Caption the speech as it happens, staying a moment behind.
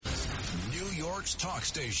York's talk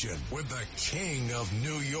station with the king of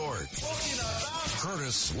New York.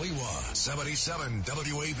 Curtis Lewa, 77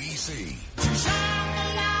 WABC.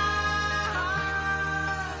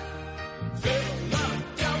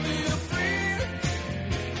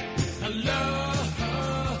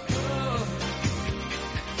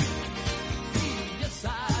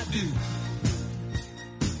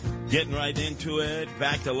 Getting right into it.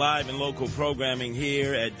 Back to live and local programming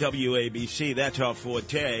here at WABC. That's our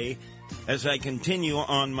forte. As I continue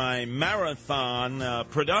on my marathon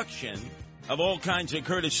production of all kinds of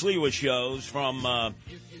Curtis Lewa shows from,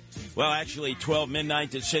 actually 12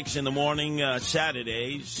 midnight to 6 in the morning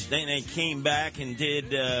Saturdays. Then they came back and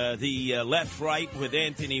did the left-right with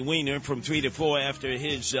Anthony Weiner from 3 to 4 after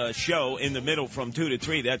his show in the middle from 2 to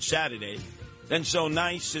 3. That's Saturday. Then So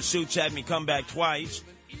Nice, the Suits had me come back twice.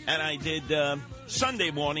 And I did Sunday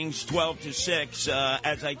mornings, 12 to 6,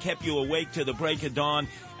 as I kept you awake to the break of dawn.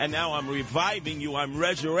 And now I'm reviving you. I'm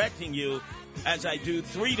resurrecting you as I do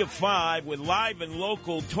 3 to 5 with live and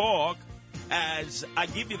local talk as I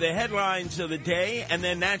give you the headlines of the day. And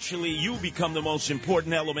then naturally you become the most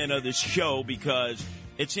important element of this show because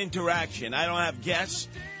it's interaction. I don't have guests.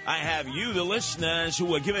 I have you, the listeners,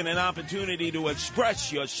 who are given an opportunity to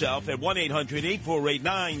express yourself at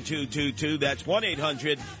 1-800-848-9222. That's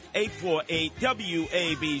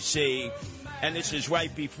 1-800-848-WABC. And this is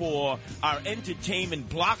right before our entertainment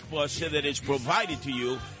blockbuster that is provided to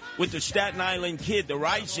you with the Staten Island Kid, the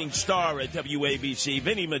rising star at WABC,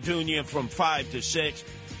 Vinny Madunia from 5 to 6.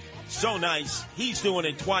 So nice. He's doing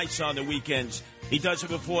it twice on the weekends. He does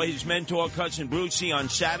it before his mentor, Cousin Brucey, on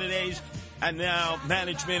Saturdays. And now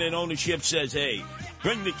management and ownership says, hey,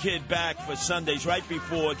 bring the kid back for Sundays right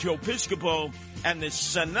before Joe Piscopo and the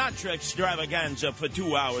Sinatra extravaganza for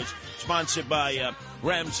 2 hours, sponsored by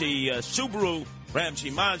Ramsey Subaru, Ramsey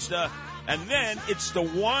Mazda. And then it's the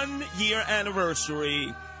 1-year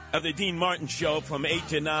anniversary of the Dean Martin Show from 8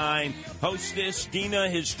 to 9. Hostess, Dina,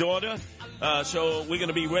 his daughter. So we're going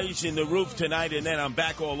to be raising the roof tonight, and then I'm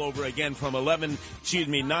back all over again from 9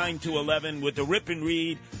 to 11 with the rip and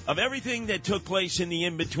read of everything that took place in the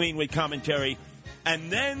in-between with commentary.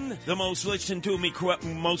 And then the most listened to,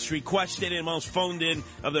 most requested, and most phoned in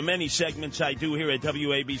of the many segments I do here at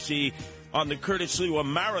WABC on the Curtis Lewa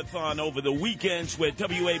Marathon over the weekends, where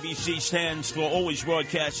WABC stands for Always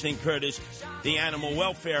Broadcasting Curtis, the Animal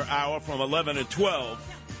Welfare Hour from 11 to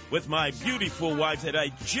 12, with my beautiful wife that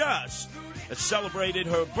I just celebrated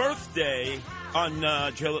her birthday on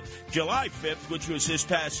July 5th, which was this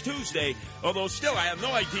past Tuesday, although still I have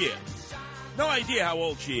no idea how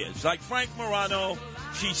old she is. Like Frank Morano,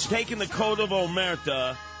 she's taken the code of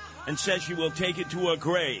Omerta and says she will take it to her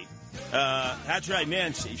grave. That's right,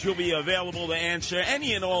 Nancy. She'll be available to answer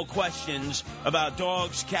any and all questions about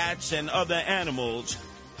dogs, cats, and other animals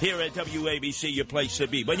here at WABC, your place to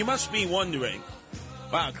be. But you must be wondering,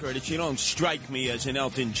 wow, Curtis, you don't strike me as an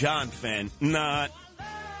Elton John fan. Not.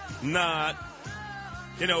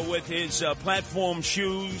 You know, with his platform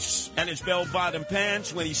shoes and his bell-bottom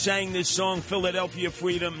pants when he sang this song, Philadelphia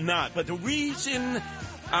Freedom, not. But the reason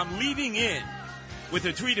I'm leading in with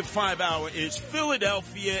the 3 to 5 hour is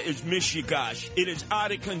Philadelphia is mishigash. It is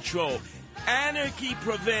out of control. Anarchy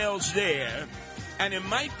prevails there, and it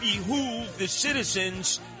might behoove the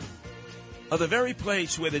citizens of the very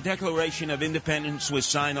place where the Declaration of Independence was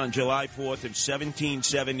signed on July 4th of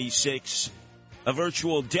 1776, a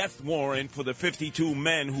virtual death warrant for the 52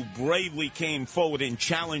 men who bravely came forward and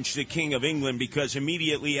challenged the King of England, because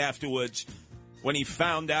immediately afterwards, when he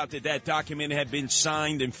found out that that document had been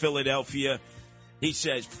signed in Philadelphia, he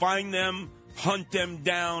says, find them, hunt them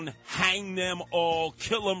down, hang them all,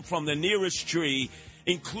 kill them from the nearest tree,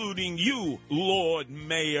 including you, Lord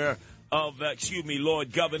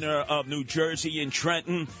Governor of New Jersey and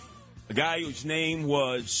Trenton, a guy whose name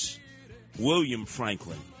was William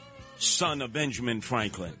Franklin, son of Benjamin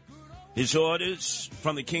Franklin. His orders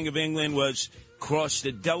from the King of England was cross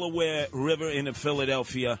the Delaware River into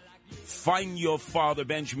Philadelphia, find your father,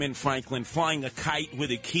 Benjamin Franklin, flying a kite with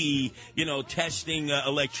a key, testing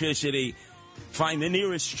electricity, find the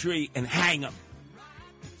nearest tree and hang him.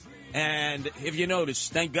 And if you notice,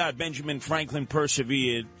 thank God Benjamin Franklin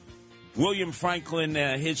persevered. William Franklin,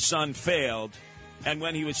 his son, failed. And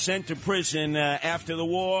when he was sent to prison after the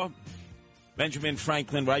war, Benjamin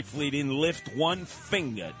Franklin rightfully didn't lift one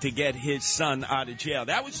finger to get his son out of jail.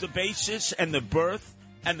 That was the basis and the birth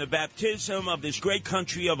and the baptism of this great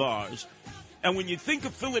country of ours. And when you think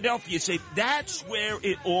of Philadelphia, you say, that's where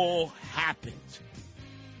it all happened.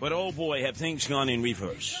 But, oh boy, have things gone in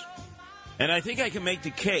reverse. And I think I can make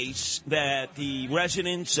the case that the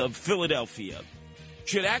residents of Philadelphia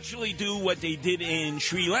should actually do what they did in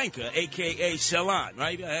Sri Lanka, a.k.a. Ceylon,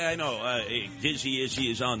 right? I know Dizzy Izzy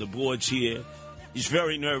is on the boards here. He's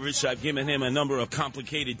very nervous. I've given him a number of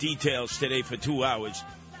complicated details today for 2 hours.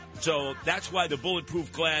 So that's why the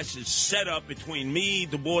bulletproof glass is set up between me,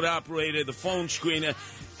 the board operator, the phone screener,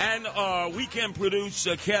 and our weekend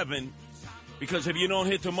producer, Kevin. Because if you don't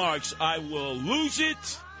hit the marks, I will lose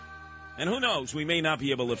it. And who knows, we may not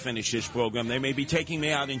be able to finish this program. They may be taking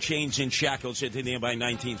me out in chains and shackles at the nearby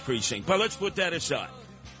 19th precinct. But let's put that aside.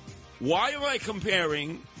 Why am I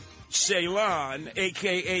comparing Ceylon,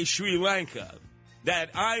 a.k.a. Sri Lanka,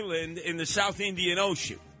 that island in the South Indian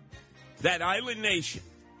Ocean, that island nation,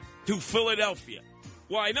 to Philadelphia?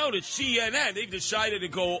 Well, I noticed CNN, they've decided to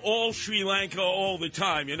go all Sri Lanka all the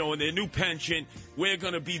time. You know, in their new pension, we're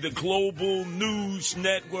going to be the global news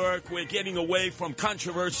network. We're getting away from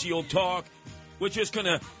controversial talk. We're just going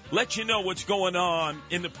to let you know what's going on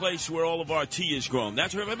in the place where all of our tea is grown.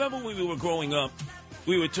 That's what, remember when we were growing up,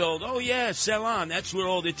 we were told, oh, yeah, Ceylon, that's where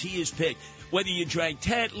all the tea is picked. Whether you drank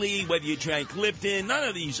Tetley, whether you drank Lipton, none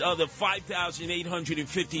of these other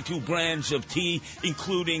 5,852 brands of tea,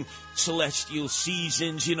 including Celestial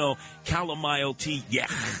Seasons, you know, chamomile tea, yeah.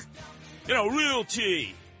 You know, real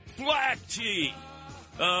tea, black tea,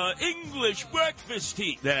 English breakfast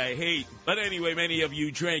tea that I hate. But anyway, many of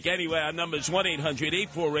you drink. Anyway, our number is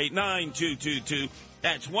 1-800-848-9222.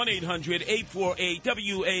 That's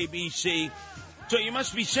 1-800-848-WABC. So you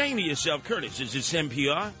must be saying to yourself, Curtis, is this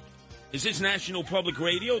NPR? Is this National Public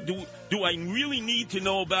Radio? Do I really need to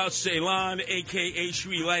know about Ceylon, a.k.a.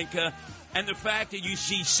 Sri Lanka, and the fact that you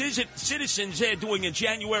see citizens there doing a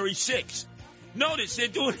January 6th? Notice they're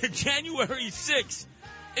doing a January 6th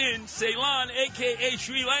in Ceylon, a.k.a.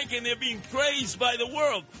 Sri Lanka, and they're being praised by the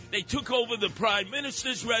world. They took over the Prime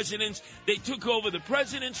Minister's residence. They took over the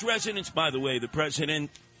President's residence. By the way, the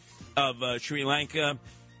President of Sri Lanka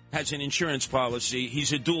has an insurance policy.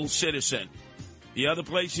 He's a dual citizen. The other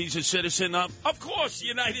place he's a citizen of course, the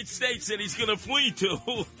United States that he's going to flee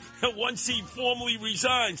to once he formally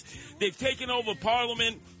resigns. They've taken over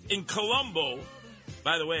Parliament in Colombo.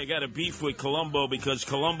 By the way, I got a beef with Colombo because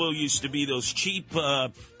Colombo used to be those cheap,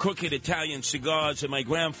 crooked Italian cigars that my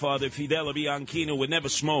grandfather, Fidel Bianchino, would never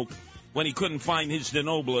smoke when he couldn't find his De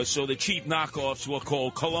Nobile, so the cheap knockoffs were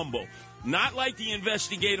called Colombo. Not like the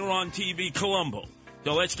investigator on TV, Colombo.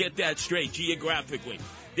 So let's get that straight geographically.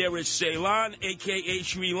 There is Ceylon, a.k.a.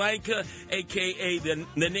 Sri Lanka, a.k.a. the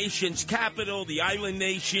nation's capital, the island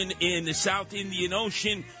nation in the South Indian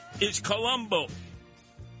Ocean, is Colombo.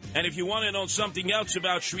 And if you want to know something else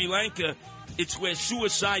about Sri Lanka, it's where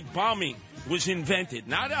suicide bombing was invented.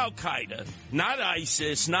 Not Al-Qaeda, not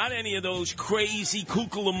ISIS, not any of those crazy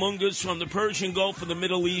kukulamungas from the Persian Gulf or the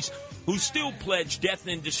Middle East who still pledge death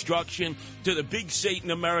and destruction to the big Satan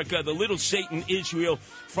America, the little Satan Israel,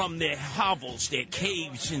 from their hovels, their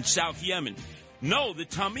caves in South Yemen. No, the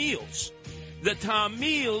Tamils. The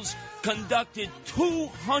Tamils conducted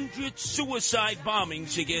 200 suicide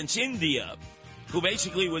bombings against India, who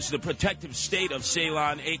basically was the protective state of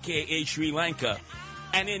Ceylon, a.k.a. Sri Lanka,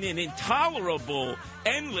 and in an intolerable,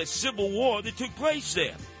 endless civil war that took place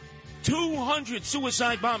there. 200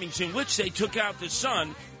 suicide bombings in which they took out the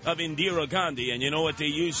son of Indira Gandhi. And you know what they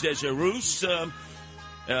used as a ruse,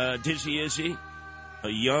 Dizzy Izzy? A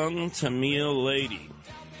young Tamil lady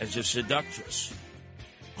as a seductress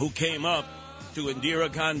who came up to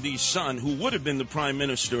Indira Gandhi's son, who would have been the Prime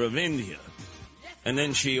Minister of India. And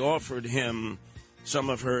then she offered him some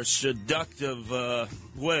of her seductive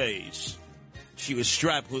ways. She was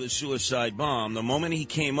strapped with a suicide bomb. The moment he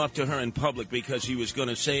came up to her in public because he was going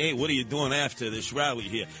to say, hey, what are you doing after this rally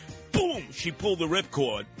here? Boom! She pulled the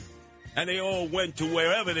ripcord. And they all went to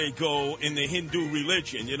wherever they go in the Hindu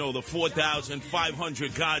religion, you know, the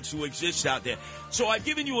 4,500 gods who exist out there. So I've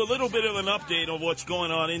given you a little bit of an update of what's going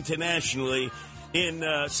on internationally in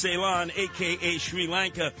Ceylon, a.k.a. Sri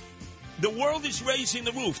Lanka. The world is raising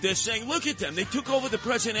the roof. They're saying, look at them. They took over the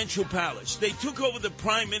presidential palace. They took over the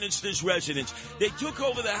prime minister's residence. They took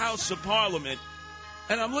over the House of Parliament.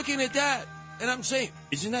 And I'm looking at that, and I'm saying,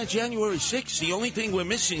 isn't that January 6th? The only thing we're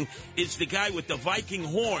missing is the guy with the Viking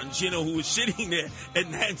horns, you know, who was sitting there at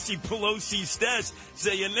Nancy Pelosi's desk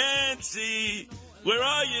saying, Nancy, where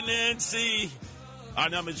are you, Nancy? Our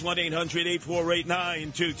number is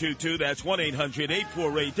 1-800-848-9222. That's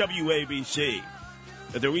 1-800-848-WABC.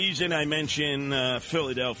 The reason I mention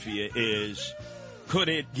Philadelphia is, could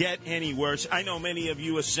it get any worse? I know many of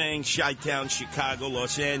you are saying Chi-Town, Chicago,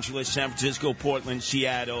 Los Angeles, San Francisco, Portland,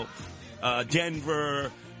 Seattle,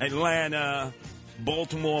 Denver, Atlanta,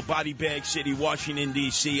 Baltimore, Body Bag City, Washington,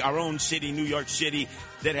 D.C., our own city, New York City,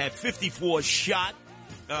 that had 54 shot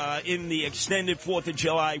in the extended 4th of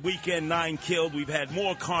July weekend, 9 killed. We've had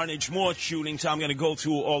more carnage, more shootings. I'm going to go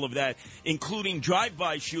through all of that, including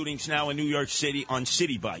drive-by shootings now in New York City on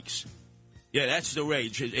city bikes. Yeah, that's the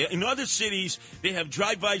rage. In other cities, they have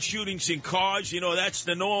drive-by shootings in cars. You know, that's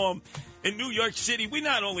the norm. In New York City, we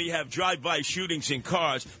not only have drive-by shootings in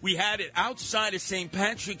cars, we had it outside of St.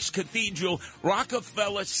 Patrick's Cathedral,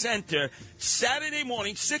 Rockefeller Center, Saturday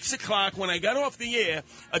morning, 6 o'clock, when I got off the air,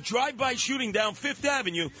 a drive-by shooting down Fifth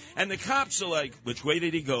Avenue, and the cops are like, which way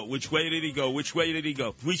did he go? Which way did he go? Which way did he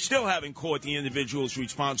go? We still haven't caught the individuals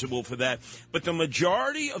responsible for that, but the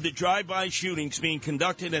majority of the drive-by shootings being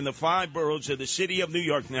conducted in the 5 boroughs of the city of New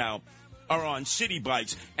York now are on city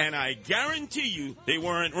bikes, and I guarantee you they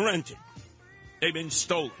weren't rented. They've been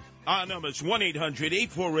stolen. Our number is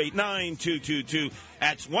 1-800-848-9222.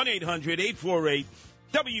 That's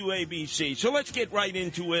 1-800-848-WABC. So let's get right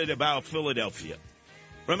into it about Philadelphia.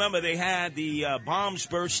 Remember, they had the bombs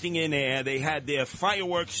bursting in air. They had their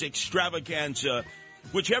fireworks extravaganza,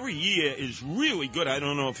 which every year is really good. I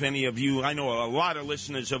don't know if any of you, I know a lot of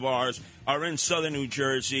listeners of ours are in southern New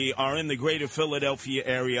Jersey, are in the greater Philadelphia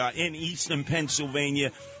area, in eastern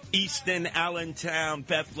Pennsylvania, Easton, Allentown,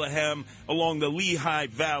 Bethlehem, along the Lehigh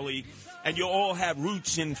Valley, and you all have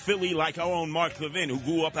roots in Philly, like our own Mark Levin, who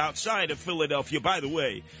grew up outside of Philadelphia. By the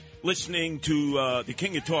way, listening to the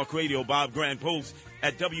King of Talk Radio, Bob Grant, both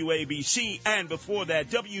at WABC and before that,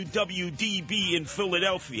 WWDB in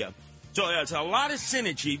Philadelphia. So there's a lot of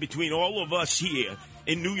synergy between all of us here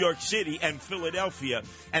in New York City and Philadelphia,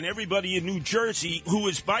 and everybody in New Jersey who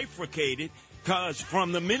is bifurcated, because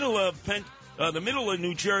from the middle of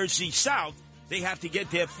New Jersey south, they have to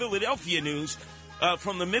get their Philadelphia news.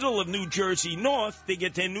 From the middle of New Jersey north, they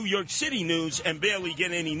get their New York City news and barely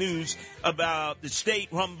get any news about the state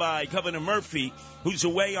run by Governor Murphy, who's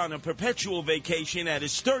away on a perpetual vacation at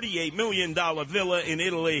his $38 million villa in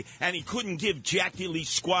Italy, and he couldn't give Jack Dilly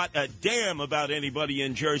squat a damn about anybody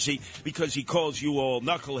in Jersey because he calls you all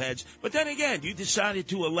knuckleheads. But then again, you decided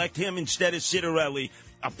to elect him instead of Citarelli.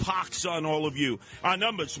 A pox on all of you. Our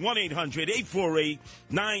number's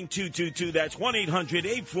 1-800-848-9222. That's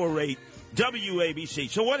 1-800-848-WABC.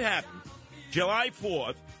 So what happened? July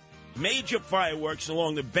 4th, major fireworks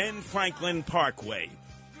along the Ben Franklin Parkway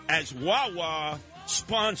as Wawa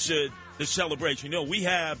sponsored the celebration. You know, we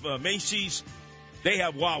have Macy's. They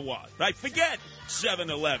have Wawa, right? Forget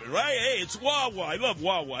 7-Eleven, right? Hey, it's Wawa. I love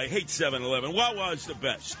Wawa. I hate 7-Eleven. Wawa is the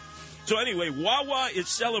best. So anyway, Wawa is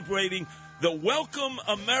celebrating the Welcome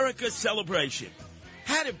America celebration.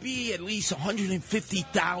 Had to be at least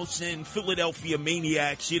 150,000 Philadelphia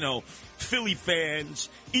maniacs, you know, Philly fans,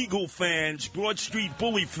 Eagle fans, Broad Street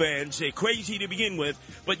Bully fans. They're crazy to begin with,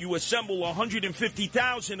 but you assemble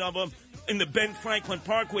 150,000 of them in the Ben Franklin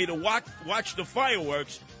Parkway to watch the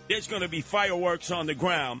fireworks. There's going to be fireworks on the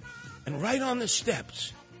ground. And right on the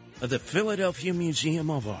steps of the Philadelphia Museum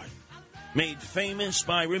of Art, made famous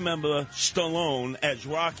by, remember, Stallone as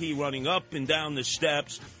Rocky running up and down the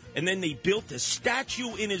steps, and then they built a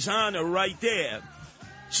statue in his honor right there.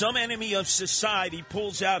 Some enemy of society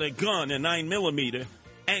pulls out a gun, a 9mm,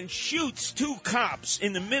 and shoots 2 cops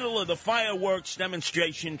in the middle of the fireworks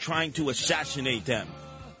demonstration trying to assassinate them.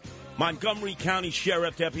 Montgomery County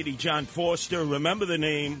Sheriff Deputy John Foster, remember the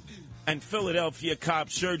name, and Philadelphia cop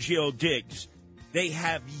Sergio Diggs. They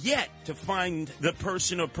have yet to find the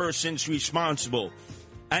person or persons responsible.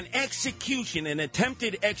 An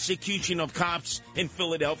attempted execution of cops in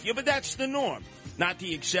Philadelphia, but that's the norm, not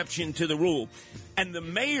the exception to the rule. And the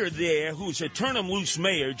mayor there, who's a turn-em-loose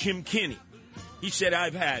mayor, Jim Kinney, he said,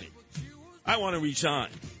 I've had it. I want to resign.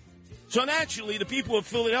 So naturally, the people of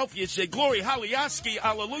Philadelphia said, Glory, hallelujah,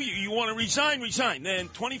 hallelujah, you want to resign, resign. Then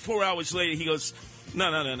 24 hours later, he goes,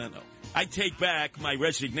 no. I take back my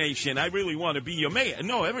resignation. I really want to be your mayor.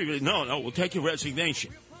 No, we'll take your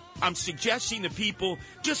resignation. I'm suggesting to people,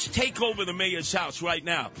 just take over the mayor's house right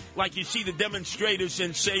now. Like you see the demonstrators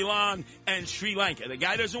in Ceylon and Sri Lanka. The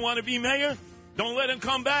guy doesn't want to be mayor? Don't let him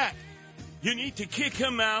come back. You need to kick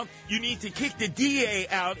him out. You need to kick the DA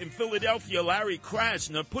out in Philadelphia, Larry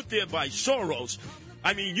Krasner, put there by Soros.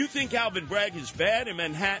 I mean, you think Alvin Bragg is bad in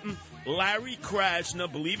Manhattan? Larry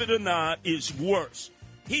Krasner, believe it or not, is worse.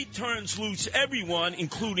 He turns loose everyone,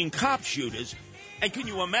 including cop shooters. And can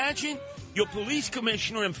you imagine your police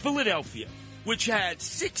commissioner in Philadelphia, which had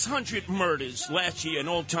 600 murders last year, an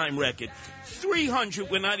all-time record. 300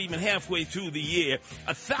 were not even halfway through the year.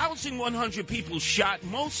 1,100 people shot,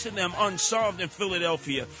 most of them unsolved in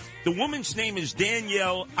Philadelphia. The woman's name is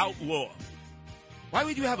Danielle Outlaw. Why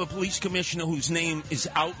would you have a police commissioner whose name is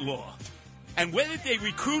Outlaw? And where did they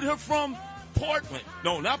recruit her from? Portland.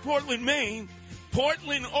 No, not Portland, Maine.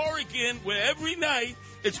 Portland, Oregon, where every night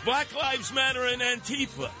it's Black Lives Matter and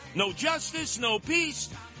Antifa. No justice, no peace.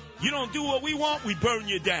 You don't do what we want, we burn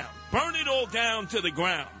you down. Burn it all down to the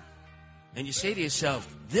ground. And you say to yourself,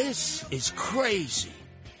 this is crazy.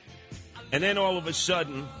 And then all of a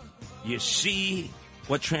sudden, you see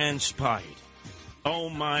what transpired. Oh,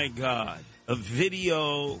 my God. A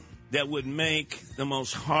video that would make the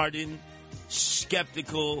most hardened,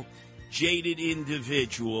 skeptical, jaded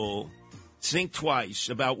individual think twice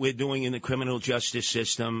about what we're doing in the criminal justice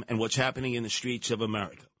system and what's happening in the streets of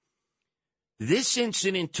America. This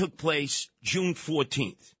incident took place June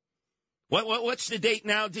 14th. What's the date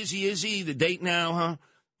now, Dizzy Izzy? The date now, huh?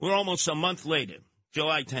 We're almost a month later,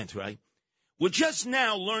 July 10th, right? We're just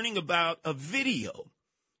now learning about a video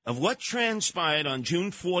of what transpired on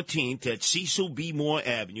June 14th at Cecil B. Moore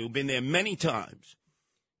Avenue. Been there many times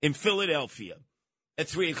in Philadelphia at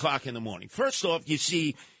 3 o'clock in the morning. First off, you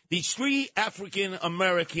see these three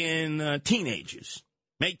African-American teenagers.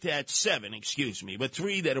 Make that seven, excuse me, but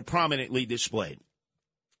three that are prominently displayed.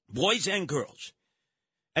 Boys and girls.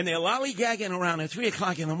 And they're lollygagging around at 3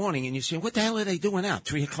 o'clock in the morning, and you say, what the hell are they doing out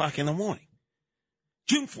 3 o'clock in the morning?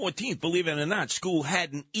 June 14th, believe it or not, school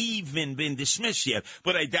hadn't even been dismissed yet.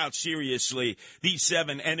 But I doubt seriously these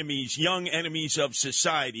seven enemies, young enemies of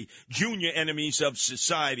society, junior enemies of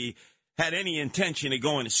society, had any intention of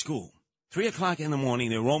going to school. 3 o'clock in the morning,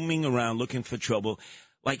 they're roaming around looking for trouble,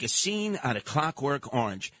 like a scene out of Clockwork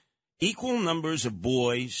Orange. Equal numbers of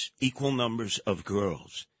boys, equal numbers of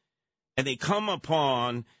girls. And they come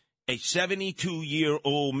upon a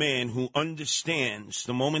 72-year-old man who understands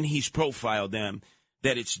the moment he's profiled them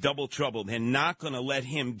that it's double trouble. They're not going to let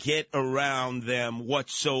him get around them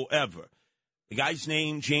whatsoever. The guy's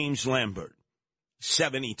name, James Lambert,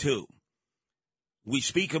 72. We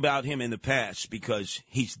speak about him in the past because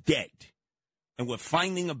he's dead. And we're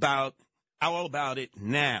finding all about it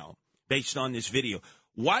now based on this video.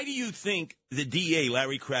 Why do you think the DA,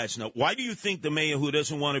 Larry Krasner, why do you think the mayor who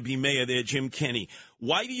doesn't want to be mayor there, Jim Kenney,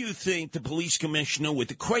 why do you think the police commissioner with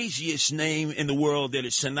the craziest name in the world that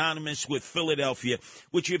is synonymous with Philadelphia,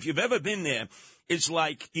 which if you've ever been there, is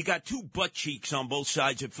like you got two butt cheeks on both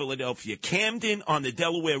sides of Philadelphia. Camden on the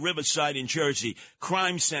Delaware Riverside in Jersey,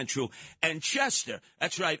 crime central, and Chester,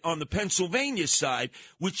 that's right, on the Pennsylvania side,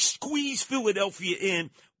 which squeeze Philadelphia in.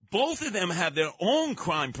 Both of them have their own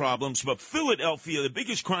crime problems, but Philadelphia, the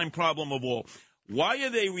biggest crime problem of all. Why are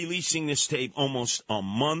they releasing this tape almost a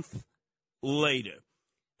month later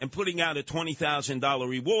and putting out a $20,000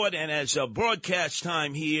 reward? And as a broadcast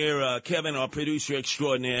time here, Kevin, our producer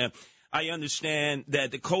extraordinaire, I understand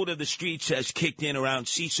that the code of the streets has kicked in around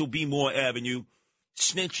Cecil B. Moore Avenue.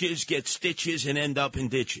 Snitches get stitches and end up in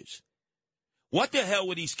ditches. What the hell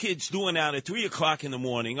were these kids doing out at 3 o'clock in the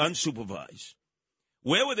morning, unsupervised?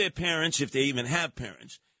 Where were their parents, if they even have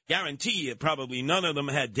parents? Guarantee you, probably none of them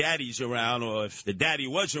had daddies around, or if the daddy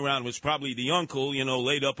was around, it was probably the uncle,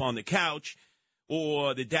 laid up on the couch,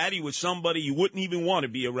 or the daddy was somebody you wouldn't even want to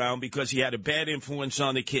be around because he had a bad influence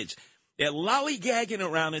on the kids. They're lollygagging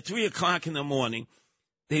around at 3 o'clock in the morning.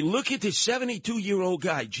 They look at this 72-year-old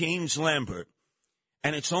guy, James Lambert,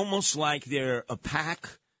 and it's almost like they're a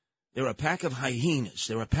pack of hyenas.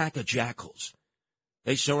 They're a pack of jackals.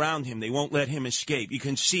 They surround him. They won't let him escape. You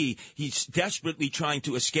can see he's desperately trying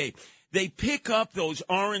to escape. They pick up those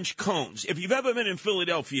orange cones. If you've ever been in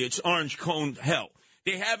Philadelphia, it's orange cone hell.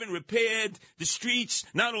 They haven't repaired the streets,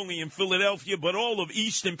 not only in Philadelphia, but all of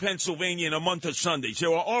eastern Pennsylvania in a month of Sundays.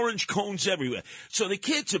 There are orange cones everywhere. So the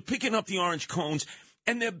kids are picking up the orange cones,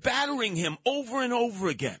 and they're battering him over and over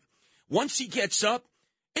again. Once he gets up,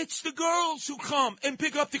 it's the girls who come and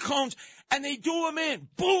pick up the cones, and they do him in,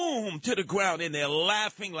 boom, to the ground, and they're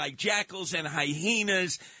laughing like jackals and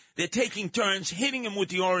hyenas. They're taking turns hitting him with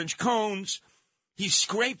the orange cones. He's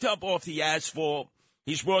scraped up off the asphalt.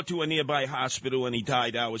 He's brought to a nearby hospital, and he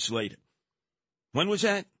died hours later. When was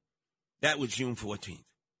that? That was June 14th.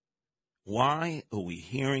 Why are we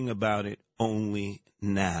hearing about it only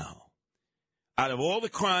now? Out of all the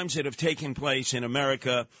crimes that have taken place in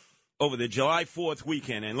America over the July 4th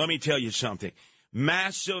weekend, and let me tell you something,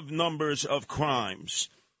 massive numbers of crimes,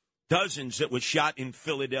 dozens that were shot in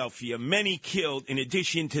Philadelphia, many killed in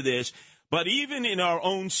addition to this, but even in our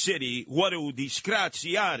own city, what a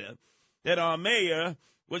disgraziata, that our mayor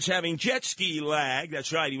was having jet ski lag.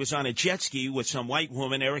 That's right, he was on a jet ski with some white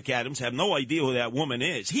woman, Eric Adams. Have no idea who that woman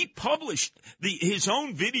is. He published his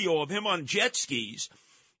own video of him on jet skis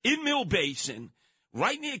in Mill Basin,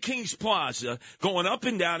 right near Kings Plaza, going up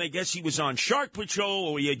and down. I guess he was on Shark Patrol,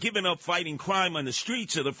 or he had given up fighting crime on the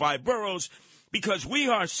streets of the five boroughs, because we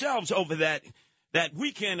ourselves over that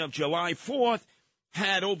weekend of July 4th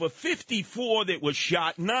had over 54 that were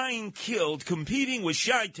shot, 9 killed, competing with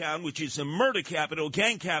Chi-Town, which is the murder capital,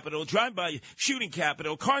 gang capital, drive-by shooting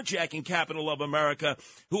capital, carjacking capital of America,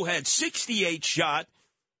 who had 68 shot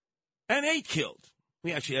and 8 killed.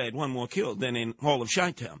 We actually had 1 more killed than in all of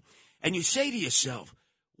Chi-Town. And you say to yourself,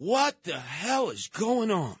 what the hell is going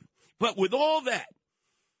on? But with all that,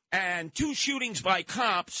 and 2 shootings by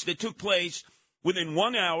cops that took place within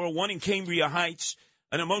 1 hour, one in Cambria Heights,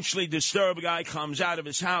 an emotionally disturbed guy comes out of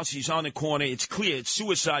his house. He's on the corner. It's clear. It's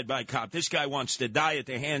suicide by cop. This guy wants to die at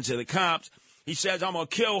the hands of the cops. He says, I'm going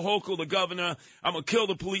to kill Hochul, the governor. I'm going to kill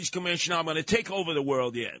the police commissioner. I'm going to take over the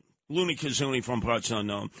world. Yeah, Looney Kazoonie from parts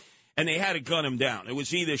unknown. And they had to gun him down. It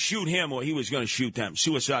was either shoot him or he was going to shoot them.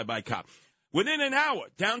 Suicide by cop. Within an hour,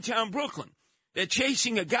 downtown Brooklyn, they're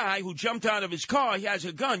chasing a guy who jumped out of his car. He has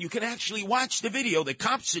a gun. You can actually watch the video. The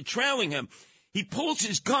cops are trailing him. He pulls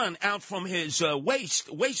his gun out from his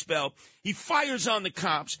waist belt. He fires on the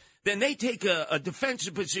cops. Then they take a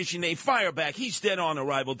defensive position. They fire back. He's dead on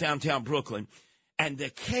arrival downtown Brooklyn. And the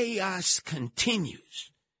chaos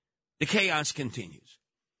continues. The chaos continues.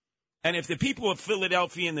 And if the people of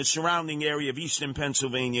Philadelphia and the surrounding area of eastern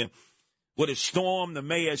Pennsylvania would have stormed the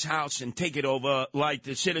mayor's house and take it over like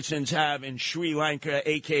the citizens have in Sri Lanka,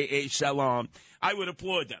 a.k.a. Ceylon, I would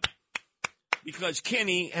applaud them. Because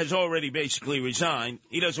Kenny has already basically resigned.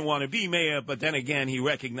 He doesn't want to be mayor, but then again, he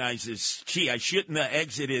recognizes, gee, I shouldn't have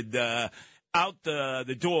exited out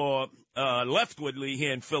the door leftwardly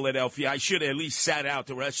here in Philadelphia. I should have at least sat out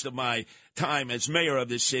the rest of my time as mayor of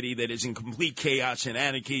this city that is in complete chaos and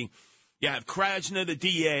anarchy. You have Krasner, the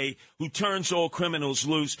DA, who turns all criminals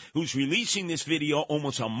loose, who's releasing this video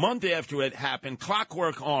almost a month after it happened,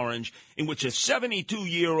 Clockwork Orange, in which a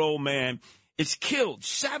 72-year-old man is killed,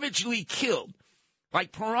 savagely killed,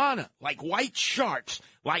 like piranha, like white sharks,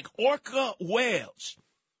 like orca whales.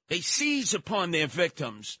 They seize upon their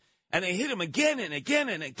victims, and they hit them again and again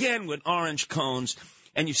and again with orange cones.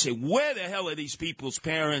 And you say, where the hell are these people's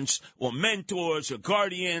parents or mentors or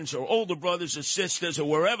guardians or older brothers or sisters or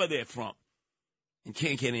wherever they're from? And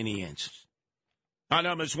can't get any answers. Our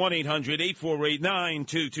number is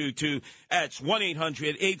 1-800-848-9222. That's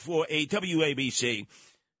 1-800-848-WABC.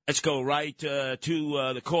 Let's go right to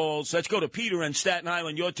the calls. Let's go to Peter in Staten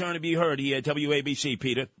Island. Your turn to be heard here at WABC,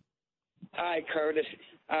 Peter. Hi, Curtis.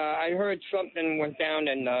 I heard something went down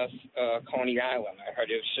in Coney Island. I heard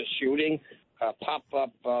it was a shooting,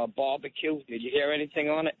 pop-up barbecue. Did you hear anything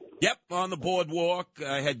on it? Yep, on the boardwalk.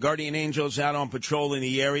 I had guardian angels out on patrol in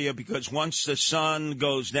the area because once the sun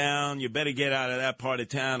goes down, you better get out of that part of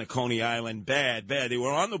town of Coney Island. Bad. They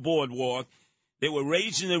were on the boardwalk. They were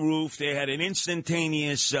raising the roof. They had an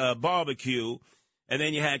instantaneous barbecue. And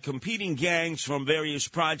then you had competing gangs from various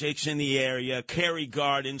projects in the area, Cary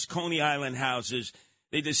Gardens, Coney Island houses.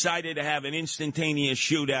 They decided to have an instantaneous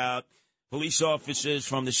shootout. Police officers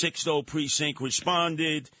from the 6th Precinct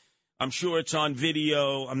responded. I'm sure it's on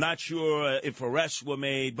video. I'm not sure if arrests were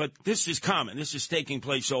made, but this is common. This is taking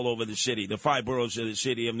place all over the city, the 5 boroughs of the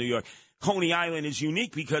city of New York. Coney Island is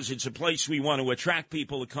unique because it's a place we want to attract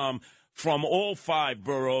people to come from all 5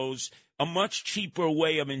 boroughs, a much cheaper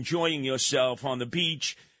way of enjoying yourself on the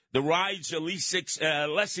beach. The rides are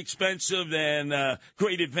less expensive than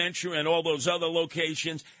Great Adventure and all those other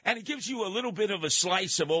locations, and it gives you a little bit of a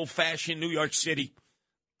slice of old-fashioned New York City.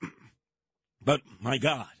 But, my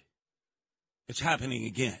God, it's happening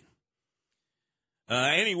again.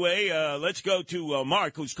 Anyway, let's go to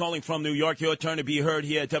Mark, who's calling from New York. Your turn to be heard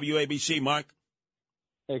here at WABC. Mark?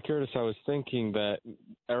 Hey, Curtis, I was thinking that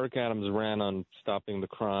Eric Adams ran on stopping the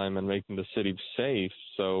crime and making the city safe,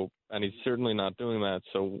 and he's certainly not doing that.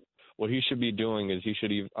 So what he should be doing is he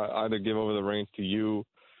should either give over the reins to you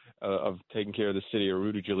of taking care of the city or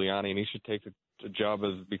Rudy Giuliani, and he should take the job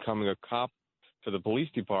of becoming a cop for the police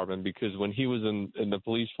department, because when he was in the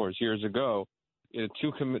police force years ago,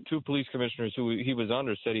 two police commissioners who he was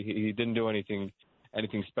under said he didn't do anything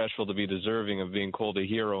special to be deserving of being called a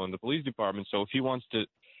hero in the police department. So if he wants to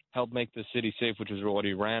help make the city safe, which is what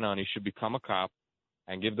he ran on, he should become a cop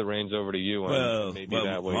and give the reins over to you. And maybe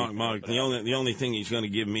that way. Mark, the only thing he's going to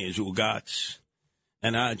give me is Ugats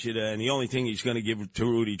and Ajita, and the only thing he's going to give to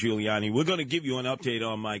Rudy Giuliani. We're going to give you an update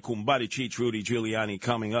on my Kumbadi Cheech Rudy Giuliani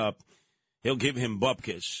coming up. He'll give him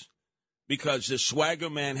bupkis because the swagger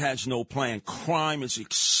man has no plan. Crime is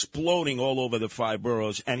exploding all over the 5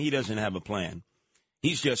 boroughs, and he doesn't have a plan.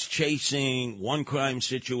 He's just chasing one crime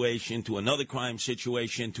situation to another crime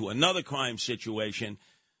situation to another crime situation.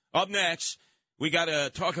 Up next, we got to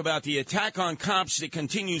talk about the attack on cops that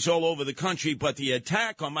continues all over the country, but the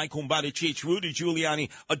attack on Mike Kumbadi Cheech, Rudy Giuliani,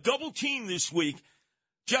 a double team this week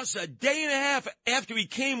Just a day and a half after he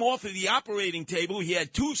came off of the operating table, he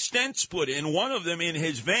had 2 stents put in, one of them in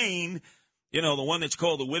his vein, the one that's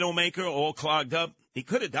called the Widowmaker, all clogged up. He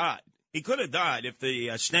could have died. He could have died if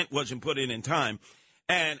the stent wasn't put in time.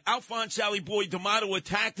 And Alphonse Sally Boy D'Amato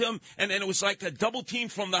attacked him, and then it was like a double team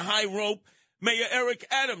from the high rope. Mayor Eric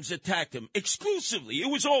Adams attacked him exclusively.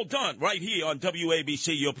 It was all done right here on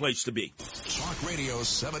WABC, your place to be. Talk Radio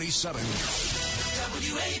 77.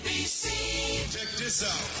 WABC. Check this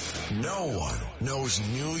out. No one knows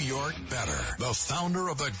New York better. The founder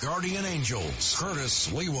of the Guardian Angels, Curtis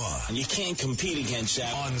Lewa. And you can't compete against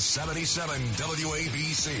that. On 77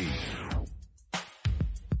 WABC.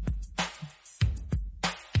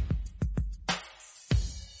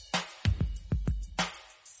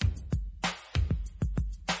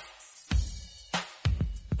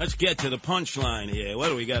 Let's get to the punchline here. What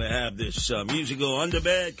do we got to have this musical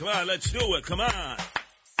underbed? Come on, let's do it. Come on.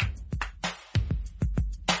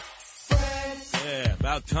 Yeah,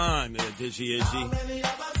 about time, Dizzy Izzy.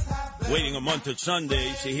 Waiting a month of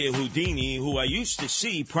Sundays to hear Houdini, who I used to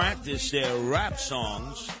see practice their rap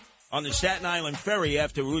songs on the Staten Island Ferry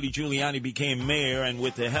after Rudy Giuliani became mayor, and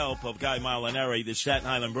with the help of Guy Molinari, the Staten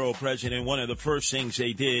Island Borough president, one of the first things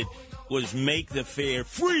they did was make the fare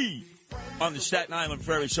free on the Staten Island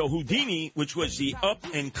Ferry. So Houdini, which was the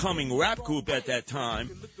up-and-coming rap group at that time,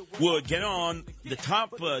 would get on the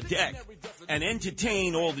top deck and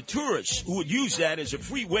entertain all the tourists who would use that as a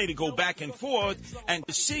free way to go back and forth and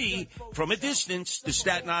to see from a distance the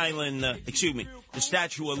the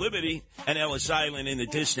Statue of Liberty and Ellis Island in the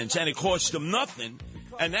distance. And it cost them nothing.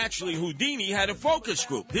 And naturally, Houdini had a focus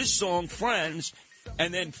group. This song, Friends,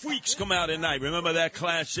 and then Freaks Come Out at Night. Remember that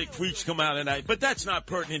classic, Freaks Come Out at Night? But that's not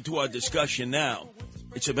pertinent to our discussion now.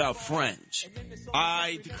 It's about Friends.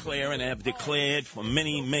 I declare and have declared for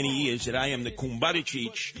many, many years that I am the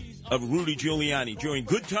Kumbarichich of Rudy Giuliani during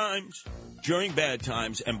good times, during bad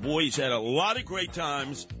times, and boy, he's had a lot of great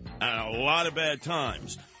times and a lot of bad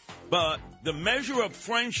times. But the measure of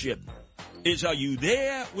friendship is, are you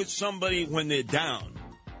there with somebody when they're down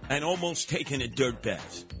and almost taking a dirt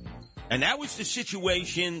bath? And that was the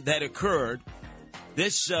situation that occurred.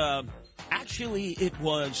 This, actually, it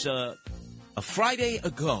was a Friday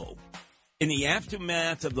ago in the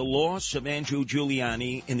aftermath of the loss of Andrew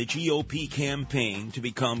Giuliani in the GOP campaign to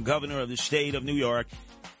become governor of the state of New York.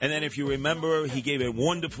 And then, if you remember, he gave a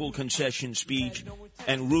wonderful concession speech.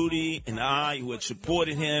 And Rudy and I, who had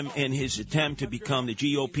supported him in his attempt to become the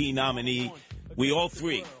GOP nominee, we all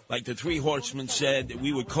three, like the three horsemen said, that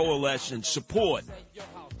we would coalesce and support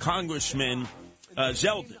Congressman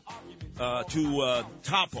Zeldin to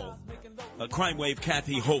topple crime wave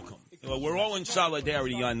Kathy Hochul. We're all in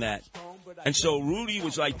solidarity on that. And so Rudy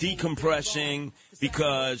was like decompressing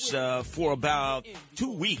because for about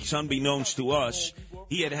 2 weeks, unbeknownst to us,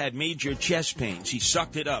 he had had major chest pains. He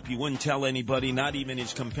sucked it up. He wouldn't tell anybody, not even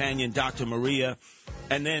his companion, Dr. Maria.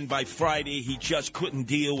 And then by Friday, he just couldn't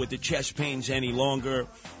deal with the chest pains any longer.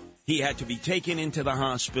 He had to be taken into the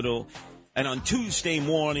hospital. And on Tuesday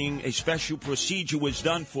morning, a special procedure was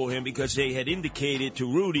done for him because they had indicated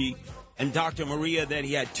to Rudy and Dr. Maria that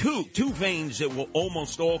he had two veins that were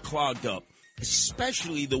almost all clogged up,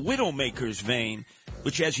 especially the Widowmaker's vein,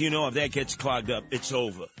 which, as you know, if that gets clogged up, it's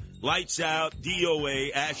over. Lights out,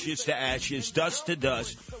 DOA, ashes to ashes, dust to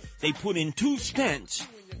dust. They put in 2 stents.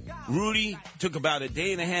 Rudy took about a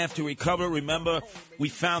day and a half to recover. Remember, we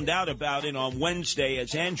found out about it on Wednesday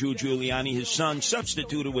as Andrew Giuliani, his son,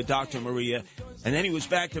 substituted with Dr. Maria, and then he was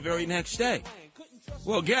back the very next day.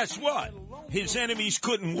 Well, guess what? His enemies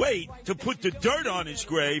couldn't wait to put the dirt on his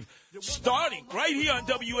grave, starting right here on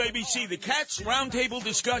WABC, the Cats Roundtable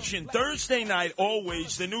discussion, Thursday night,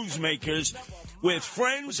 always the newsmakers, with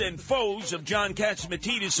friends and foes of John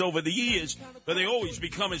Catsimatidis over the years, but they always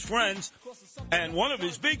become his friends. And one of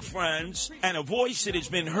his big friends, and a voice that has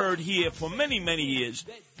been heard here for many, many years,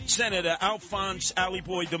 Senator Alphonse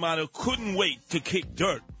Aliboy D'Amato, couldn't wait to kick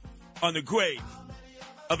dirt on the grave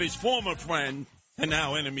of his former friend and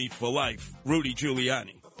now enemy for life, Rudy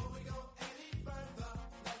Giuliani.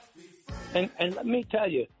 And let me tell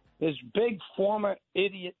you, this big former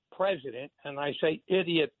idiot president, and I say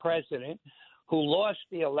idiot president, who lost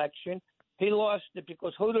the election, he lost it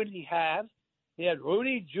because who did he have? He had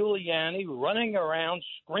Rudy Giuliani running around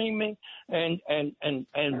screaming and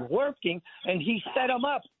working, and he set him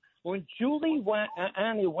up. When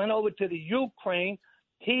Giuliani went over to the Ukraine,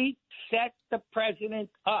 he set the president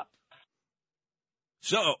up.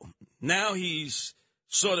 So now he's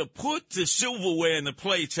sort of put the silverware and the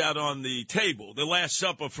plates out on the table, the Last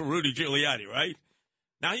Supper for Rudy Giuliani, right?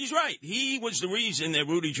 Now, he's right. He was the reason that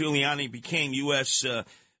Rudy Giuliani became U.S.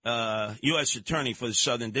 U.S. Attorney for the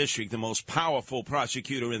Southern District, the most powerful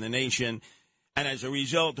prosecutor in the nation, and as a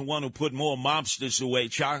result, the one who put more mobsters away,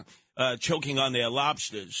 choking on their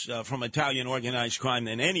lobsters from Italian organized crime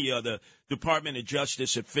than any other Department of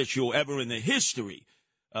Justice official ever in the history.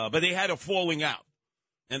 But they had a falling out.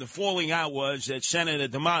 And the falling out was that Senator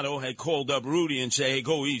D'Amato had called up Rudy and said, hey,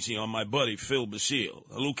 go easy on my buddy Phil Basile,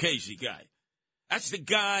 a Lucchese guy. That's the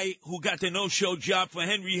guy who got the no-show job for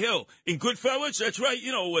Henry Hill. In Goodfellas, that's right,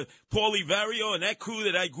 with Paulie Vario and that crew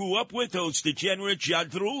that I grew up with, those degenerate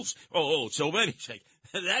jadruls. Oh, so many.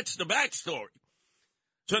 That's the backstory.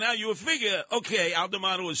 So now you would figure, okay, Al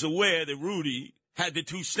D'Amato is aware that Rudy had the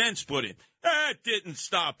 2 stents put in. That didn't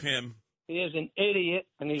stop him. He is an idiot,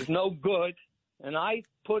 and he's no good. And I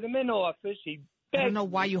put him in office. He begged I don't know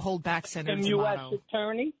why you hold back, Senator him D'Amato. U.S.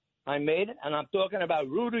 attorney. I made it, and I'm talking about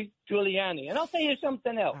Rudy Giuliani. And I'll tell you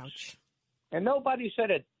something else. Ouch. And nobody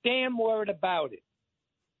said a damn word about it.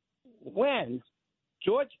 When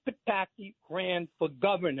George Pataki ran for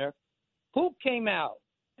governor, who came out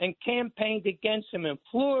and campaigned against him and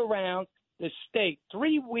flew around the state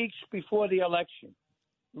 3 weeks before the election?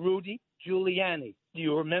 Rudy Giuliani. Do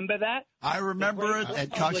you remember that? I remember it,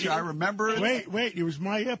 and Kasha, I remember it. Wait, it was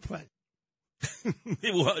my airplane.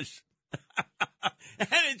 It was. And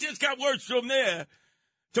it just got worse from there.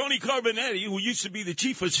 Tony Carbonetti, who used to be the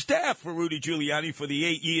chief of staff for Rudy Giuliani for the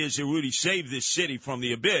 8 years that Rudy saved this city from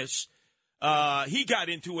the abyss, he got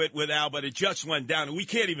into it with Al, but it just went down. And we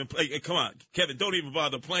can't even play. Come on, Kevin, don't even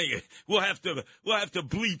bother playing it. We'll have to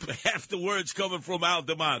bleep half the words coming from Al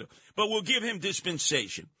D'Amato. But we'll give him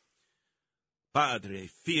dispensation. Padre,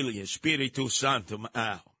 Filio, Spiritu Sanctum,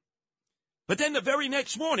 Al. But then the very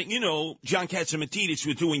next morning, John Catsimatidis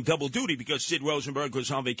was doing double duty because Sid Rosenberg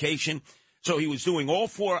was on vacation. So he was doing all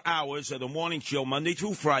 4 hours of the morning show Monday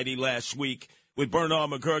through Friday last week with Bernard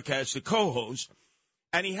McGurk as the co-host.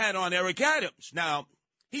 And he had on Eric Adams. Now,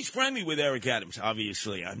 he's friendly with Eric Adams.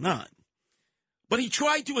 Obviously, I'm not. But he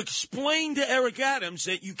tried to explain to Eric Adams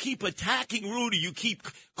that you keep attacking Rudy. You keep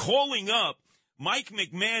calling up Mike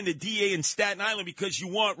McMahon, the DA in Staten Island, because you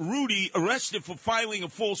want Rudy arrested for filing a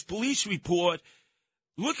false police report.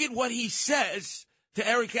 Look at what he says to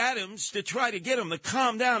Eric Adams to try to get him to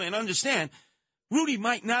calm down and understand Rudy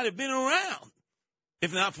might not have been around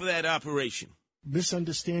if not for that operation.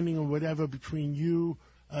 Misunderstanding or whatever between you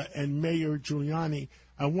and Mayor Giuliani.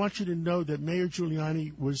 I want you to know that Mayor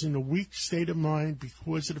Giuliani was in a weak state of mind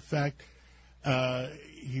because of the fact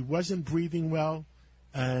he wasn't breathing well.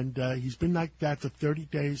 And he's been like that for 30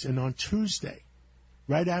 days. And on Tuesday,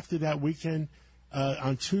 right after that weekend,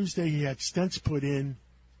 on Tuesday he had stents put in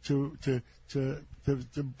to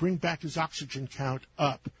bring back his oxygen count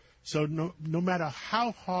up. So no matter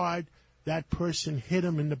how hard that person hit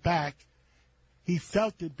him in the back, he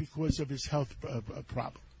felt it because of his health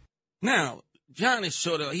problem. Now, John is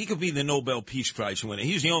he could be the Nobel Peace Prize winner.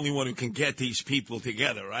 He's the only one who can get these people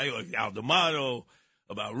together, right? Like Al D'Amato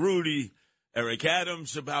about Rudy. Eric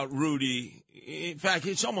Adams about Rudy. In fact,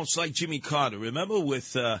 it's almost like Jimmy Carter. Remember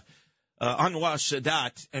with Anwar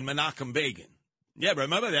Sadat and Menachem Begin? Yeah,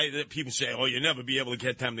 remember that people say, oh, you'll never be able to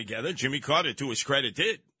get them together. Jimmy Carter, to his credit,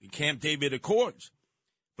 did. The Camp David Accords.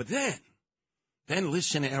 But then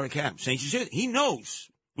listen to Eric Adams. He knows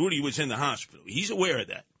Rudy was in the hospital. He's aware of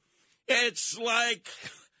that. It's like,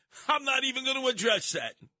 I'm not even going to address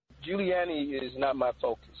that. Giuliani is not my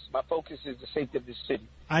focus. My focus is the safety of the city.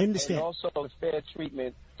 I understand. And also the fair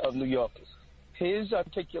treatment of New Yorkers. His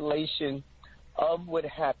articulation of what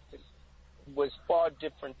happened was far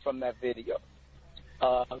different from that video.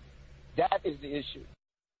 That is the issue.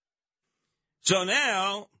 So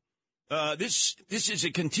now, this is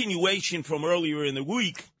a continuation from earlier in the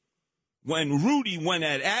week when Rudy went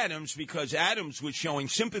at Adams because Adams was showing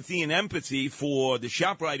sympathy and empathy for the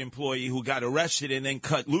ShopRite employee who got arrested and then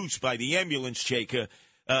cut loose by the ambulance shaker,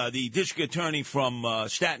 the district attorney from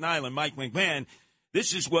Staten Island, Mike McMahon.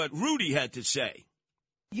 This is what Rudy had to say.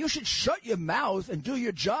 You should shut your mouth and do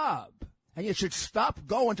your job. And you should stop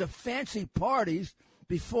going to fancy parties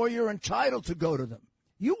before you're entitled to go to them.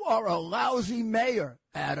 You are a lousy mayor,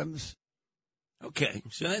 Adams. Okay,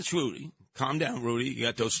 so that's Rudy. Calm down, Rudy. You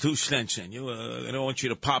got those 2 stents in you. I don't want you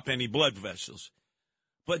to pop any blood vessels.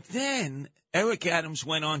 But then Eric Adams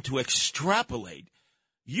went on to extrapolate.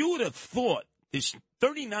 You would have thought this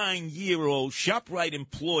 39-year-old ShopRite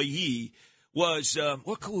employee was,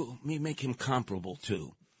 what could we make him comparable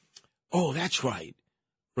to? Oh, that's right.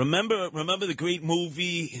 Remember the great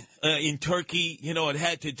movie in Turkey? It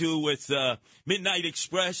had to do with Midnight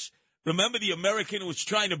Express. Remember the American who was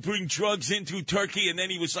trying to bring drugs into Turkey and then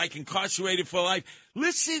he was like incarcerated for life?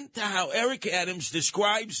 Listen to how Eric Adams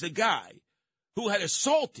describes the guy who had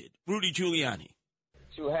assaulted Rudy Giuliani.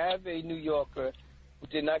 To have a New Yorker who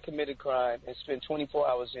did not commit a crime and spend 24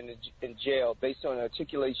 hours in jail based on an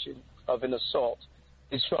articulation of an assault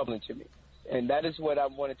is troubling to me. And that is what I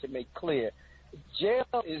wanted to make clear. Jail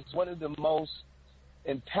is one of the most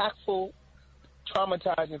impactful,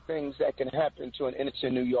 traumatizing things that can happen to an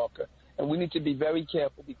innocent New Yorker. And we need to be very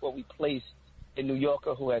careful before we place a New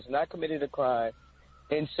Yorker who has not committed a crime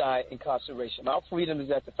inside incarceration. Our freedom is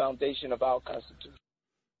at the foundation of our Constitution.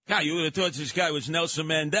 Now, you would have thought this guy was Nelson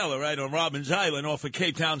Mandela, right, on Robben's Island off of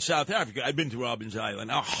Cape Town, South Africa. I've been to Robben's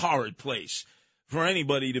Island, a horrid place for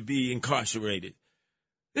anybody to be incarcerated.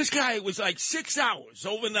 This guy was like 6 hours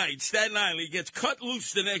overnight, Staten Island. He gets cut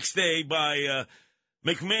loose the next day by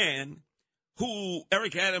McMahon, who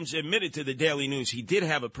Eric Adams admitted to the Daily News. He did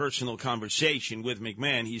have a personal conversation with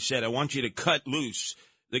McMahon. He said, I want you to cut loose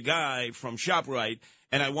the guy from ShopRite,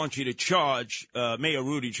 and I want you to charge Mayor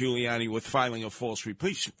Rudy Giuliani with filing a false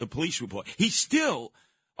police report. He's still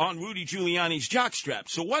on Rudy Giuliani's jockstrap.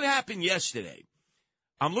 So what happened yesterday?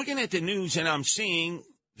 I'm looking at the news, and I'm seeing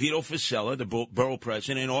Vito Fossella, the borough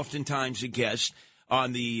president, oftentimes a guest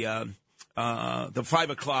on the 5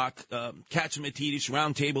 o'clock Katzimatidis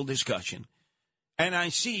roundtable discussion. And I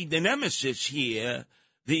see the nemesis here,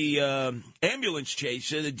 the ambulance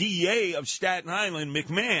chaser, the DA of Staten Island,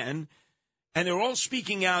 McMahon, and they're all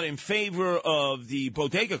speaking out in favor of the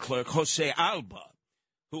bodega clerk, Jose Alba,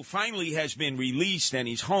 who finally has been released, and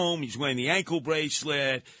he's home. He's wearing the ankle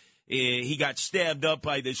bracelet. He got stabbed up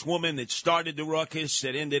by this woman that started the ruckus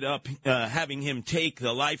that ended up having him take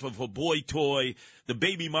the life of a boy toy, the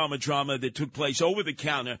baby mama drama that took place over the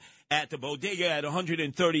counter at the bodega at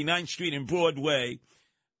 139th Street and Broadway,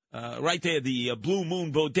 right there, the Blue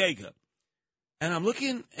Moon Bodega. And I'm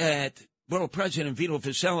looking at Borough President Vito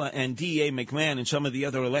Fossella and DA McMahon and some of the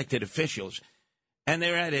other elected officials, and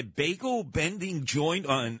they're at a bagel-bending joint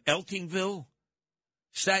on Eltingville,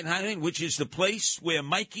 Staten Island, which is the place where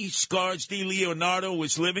Mikey Scars DiLeonardo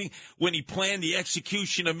was living when he planned the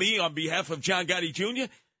execution of me on behalf of John Gotti Jr.,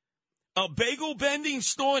 a bagel-bending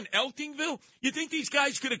store in Eltingville? You think these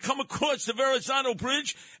guys could have come across the Verrazano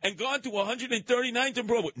Bridge and gone to 139th and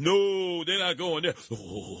Broadway? No, they're not going there.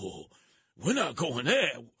 Oh, we're not going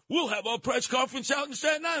there. We'll have our press conference out in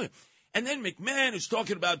Staten Island. And then McMahon is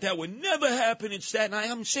talking about that would never happen in Staten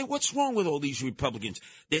Island. I'm saying, what's wrong with all these Republicans?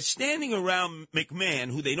 They're standing around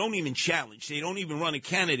McMahon, who they don't even challenge. They don't even run a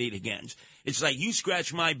candidate against. It's like, you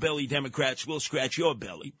scratch my belly, Democrats, we'll scratch your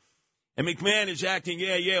belly. And McMahon is acting,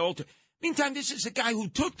 yeah. Meantime, this is a guy who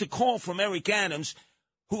took the call from Eric Adams,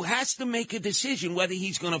 who has to make a decision whether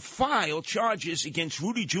he's going to file charges against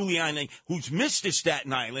Rudy Giuliani, who's Mr.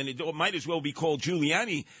 Staten Island, it might as well be called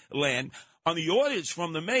Giuliani land, on the orders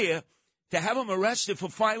from the mayor to have him arrested for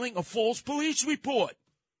filing a false police report.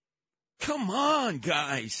 Come on,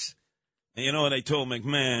 guys. And you know what I told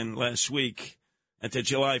McMahon last week at the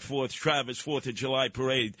July 4th, Travis 4th of July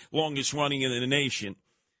parade, longest running in the nation?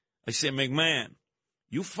 I said, McMahon,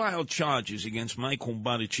 you filed charges against my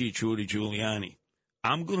Goombahs chief, Rudy Giuliani.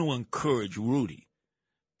 I'm going to encourage Rudy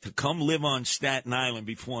to come live on Staten Island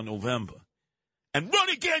before November and run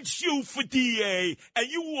against you for DA, and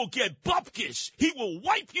you will get bupkis. He will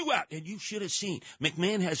wipe you out. And you should have seen,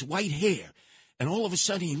 McMahon has white hair, and all of a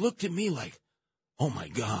sudden he looked at me like, oh, my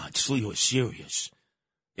God, Slee is serious.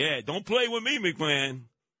 Yeah, don't play with me, McMahon.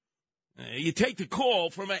 You take the call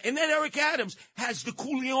from and then Eric Adams has the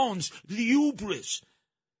culions, the hubris,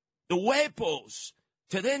 the huevos,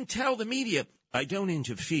 to then tell the media, I don't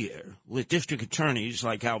interfere with district attorneys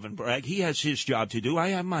like Alvin Bragg. He has his job to do. I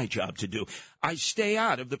have my job to do. I stay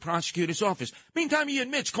out of the prosecutor's office. Meantime, he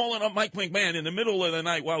admits calling up Mike McMahon in the middle of the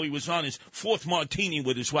night while he was on his fourth martini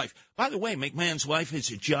with his wife. By the way, McMahon's wife is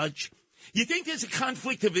a judge. You think there's a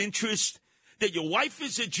conflict of interest that your wife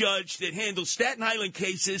is a judge that handles Staten Island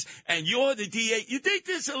cases and you're the DA? You think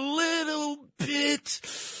there's a little bit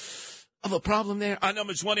of a problem there? Our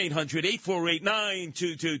number is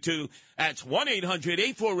 1-800-848-9222. That's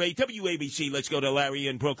 1-800-848-WABC. Let's go to Larry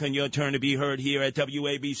in Brooklyn. Your turn to be heard here at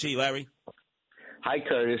WABC. Larry. Hi,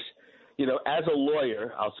 Curtis. You know, as a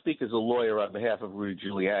lawyer, I'll speak as a lawyer on behalf of Rudy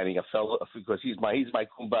Giuliani, a fellow, because he's my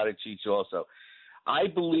Goombahs chief also. I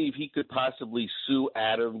believe he could possibly sue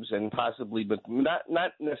Adams and possibly, not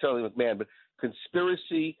necessarily McMahon, but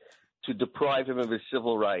conspiracy to deprive him of his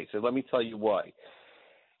civil rights. And let me tell you why.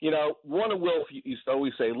 You know, Warner Wolf used to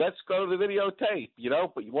always say, let's go to the videotape, you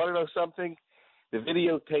know, but you want to know something? The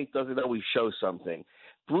videotape doesn't always show something.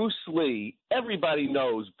 Bruce Lee, everybody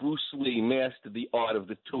knows Bruce Lee mastered the art of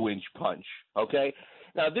the 2-inch punch, okay?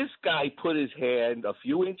 Now, this guy put his hand a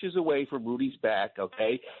few inches away from Rudy's back,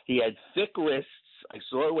 okay? He had thick wrists. I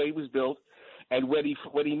saw the way he was built. And when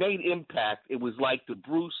he made impact, it was like the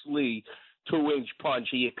Bruce Lee 2-inch punch.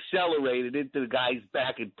 He accelerated into the guy's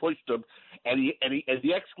back and pushed him, and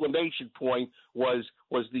the exclamation point was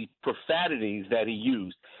the profanities that he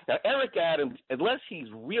used. Now, Eric Adams, unless he's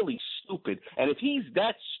really stupid, and if he's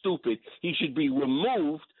that stupid, he should be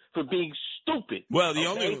removed for being stupid. Well, the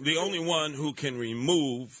only one who can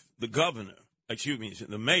remove the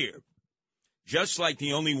the mayor, just like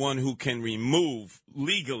the only one who can remove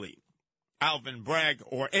legally Alvin Bragg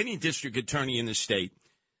or any district attorney in the state,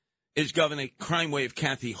 is Governor Crime Wave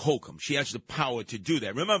Kathy Hochul. She has the power to do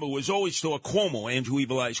that. Remember, it was always thought Cuomo, Andrew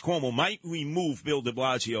Evil Eyes Cuomo, might remove Bill de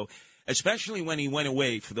Blasio, especially when he went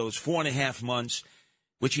away for those 4.5 months,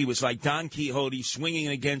 which he was like Don Quixote swinging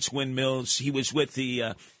against windmills. He was with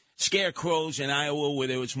the scarecrows in Iowa where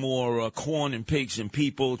there was more corn and pigs and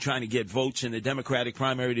people trying to get votes in the Democratic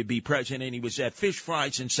primary to be president. He was at fish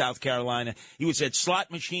fries in South Carolina. He was at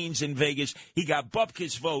slot machines in Vegas. He got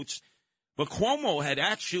Bupkis votes. But Cuomo had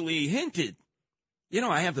actually hinted,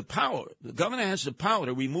 I have the power. The governor has the power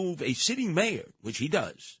to remove a sitting mayor, which he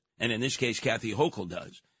does, and in this case, Kathy Hochul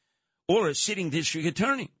does, or a sitting district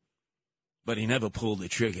attorney. But he never pulled the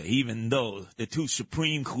trigger, even though the two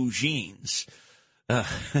supreme cuisines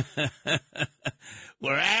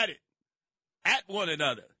were at one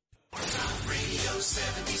another. Radio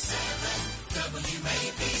 77,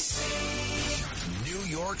 WABC. New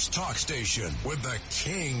York's talk station with the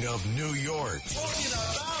king of New York.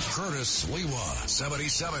 Curtis Lewa,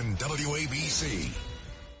 77 WABC.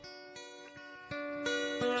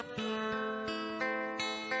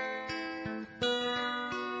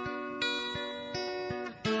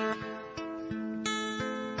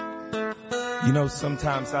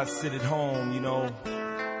 Sometimes I sit at home, and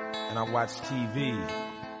I watch TV.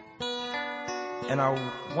 And I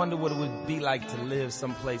wonder what it would be like to live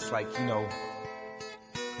someplace like, The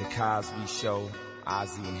Cosby Show,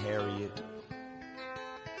 Ozzie and Harriet.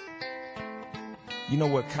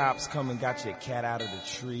 Where cops come and got your cat out of the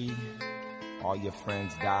tree. All your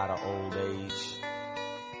friends died of old age.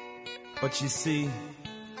 But you see,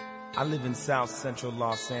 I live in South Central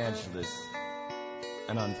Los Angeles.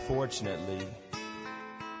 And unfortunately,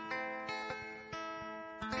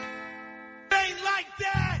 ain't like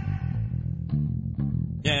that!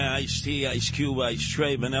 Yeah, Iced Tea, Ice Cube, Ice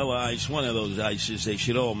Tray, Vanilla Ice, one of those ices, they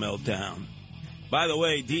should all melt down. By the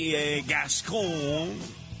way, DA Gascon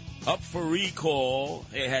up for recall.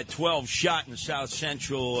 They had 12 shot in South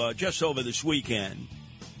Central just over this weekend.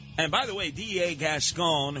 And by the way, DA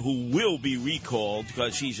Gascon, who will be recalled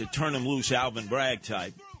because he's a turn-him-loose Alvin Bragg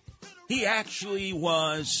type, he actually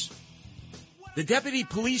was the deputy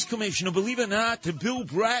police commissioner, believe it or not, to Bill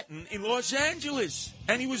Bratton in Los Angeles.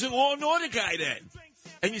 And he was a Law and Order guy then.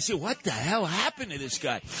 And you say, what the hell happened to this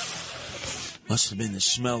guy? Must have been the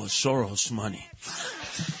smell of Soros money.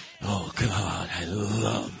 Oh, God, I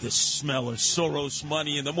love the smell of Soros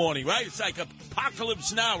money in the morning, right? It's like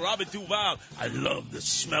Apocalypse Now, Robert Duvall. I love the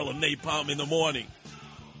smell of napalm in the morning.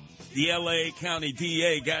 The L.A. County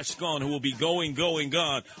DA, Gascon, who will be going,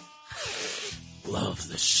 gone. Love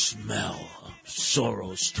the smell of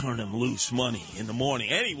Soros turn him loose money in the morning.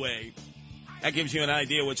 Anyway, that gives you an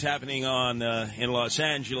idea what's happening in Los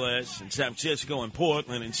Angeles, and San Francisco, and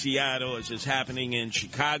Portland, and Seattle, as is happening in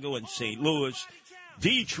Chicago and St. Louis,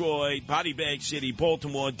 Detroit, Body Bag City,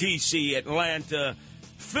 Baltimore, D.C., Atlanta,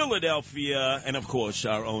 Philadelphia, and, of course,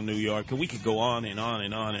 our own New York. And we could go on and on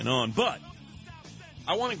and on and on. But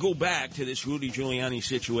I want to go back to this Rudy Giuliani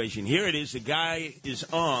situation. Here it is. The guy is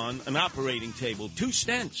on an operating table, 2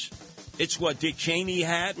 stents. It's what Dick Cheney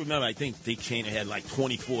had. Remember, I think Dick Cheney had like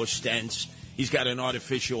 24 stents. He's got an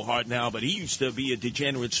artificial heart now, but he used to be a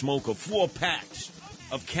degenerate smoker. 4 packs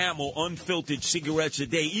of Camel unfiltered cigarettes a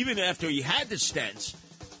day, even after he had the stents.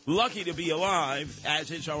 Lucky to be alive,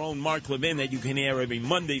 as is our own Mark Levin, that you can hear every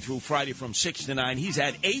Monday through Friday from 6 to 9. He's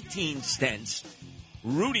had 18 stents.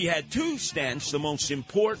 Rudy had 2 stents, the most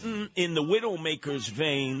important in the Widowmaker's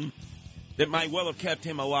vein that might well have kept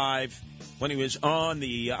him alive when he was on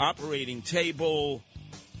the operating table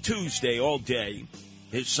Tuesday all day.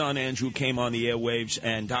 His son Andrew came on the airwaves,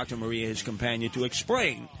 and Dr. Maria, his companion, to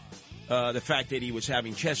explain the fact that he was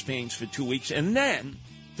having chest pains for 2 weeks. And then,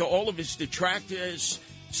 to all of his detractors,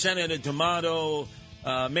 Senator D'Amato,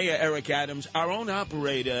 Mayor Eric Adams, our own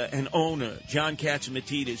operator and owner, John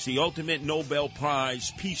Catsimatidis, the ultimate Nobel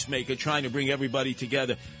Prize peacemaker trying to bring everybody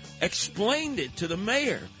together, explained it to the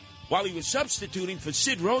mayor while he was substituting for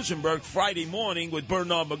Sid Rosenberg Friday morning with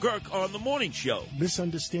Bernard McGurk on the morning show.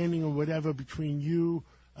 Misunderstanding or whatever between you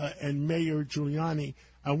and Mayor Giuliani.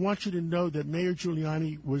 I want you to know that Mayor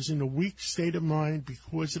Giuliani was in a weak state of mind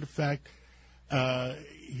because of the fact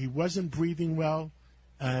he wasn't breathing well,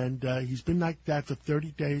 and he's been like that for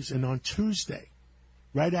 30 days. And on Tuesday,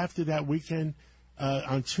 right after that weekend,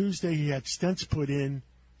 on Tuesday he had stents put in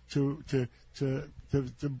to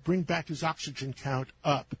bring back his oxygen count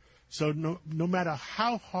up. So no matter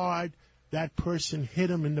how hard that person hit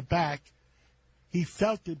him in the back, he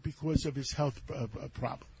felt it because of his health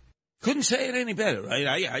problem. Couldn't say it any better, right?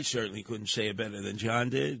 I certainly couldn't say it better than John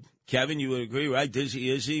did. Kevin, you would agree, right? Dizzy,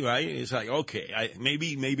 Izzy, right? It's like, okay,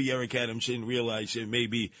 maybe Eric Adams didn't realize it.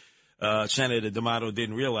 Maybe Senator D'Amato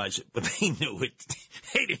didn't realize it, but they knew it.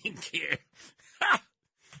 They didn't care.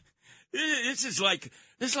 This is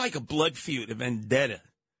like a blood feud, a vendetta.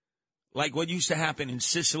 Like what used to happen in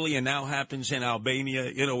Sicily and now happens in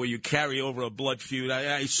Albania, where you carry over a blood feud.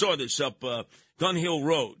 I saw this up Gun Hill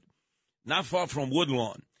Road, not far from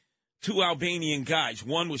Woodlawn. Two Albanian guys.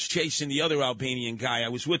 One was chasing the other Albanian guy. I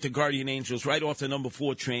was with the Guardian Angels right off the number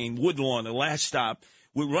 4 train, Woodlawn, the last stop.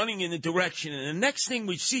 We're running in the direction, and the next thing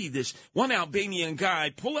we see, this one Albanian guy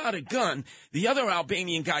pull out a gun. The other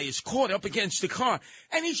Albanian guy is caught up against the car,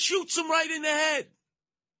 and he shoots him right in the head.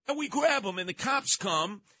 And we grab him, and the cops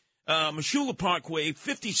come, Mashula Parkway,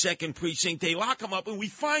 52nd Precinct. They lock him up, and we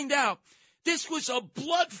find out this was a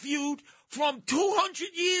blood feud from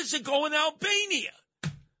 200 years ago in Albania.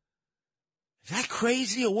 Is that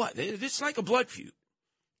crazy or what? It's like a blood feud.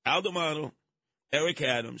 Al D'Amato, Eric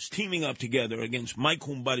Adams teaming up together against Mike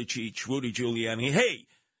Kumbaricic, Rudy Giuliani. Hey,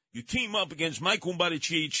 you team up against Mike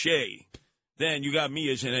Kumbaricic, hey, then you got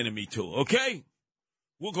me as an enemy too, okay?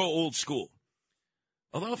 We'll go old school.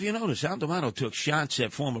 Although, if you notice, Al D'Amato took shots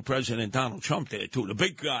at former President Donald Trump there, too. The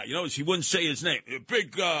big guy. You notice he wouldn't say his name. The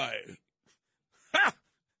big guy. Ha!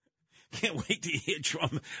 Can't wait to hear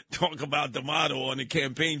Trump talk about D'Amato on the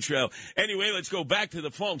campaign trail. Anyway, let's go back to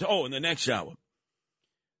the phone. In the next hour,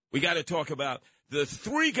 we got to talk about the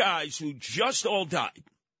 3 guys who just all died.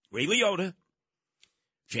 Ray Liotta,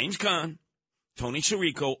 James Caan, Tony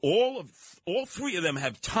Sirico. All 3 of them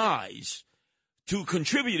have ties to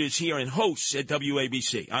contributors here and hosts at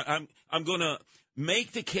WABC. I'm going to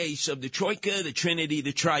make the case of the Troika, the Trinity,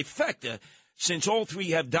 the Trifecta, since all 3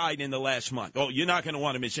 have died in the last month. Oh, you're not going to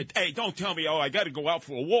want to miss it. Hey, don't tell me, I got to go out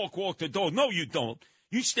for a walk the dog. No, you don't.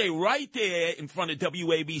 You stay right there in front of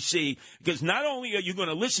WABC, because not only are you going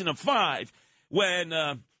to listen to 5 when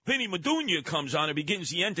Vinny Madunya comes on and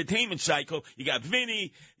begins the entertainment cycle. You got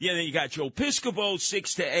Vinny, then you got Joe Piscopo,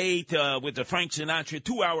 6 to 8 with the Frank Sinatra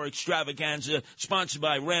 2-hour extravaganza sponsored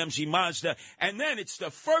by Ramsey Mazda. And then it's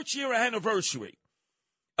the first year anniversary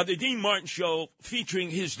of the Dean Martin Show featuring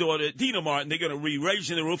his daughter, Dina Martin. They're going to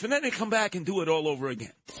re-Raising the Roof, and then they come back and do it all over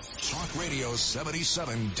again. Talk Radio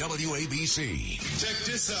 77 WABC. Check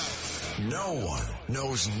this out. No one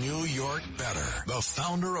knows New York better. The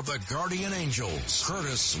founder of the Guardian Angels,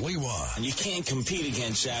 Curtis Lewa. And you can't compete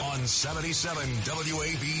against that. On 77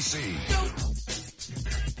 WABC.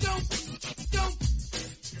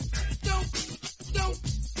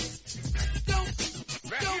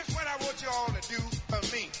 Now here's what I want you all to do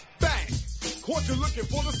for me. Bang! Caught you looking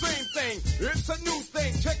for the same thing. It's a new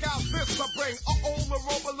thing. Check out this I bring. The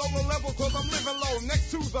roll below the level, cause I'm living low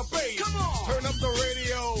next to the base. Come on! Turn up the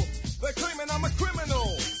radio. They're claiming I'm a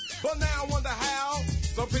criminal. But now I wonder how.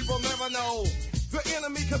 Some people never know. The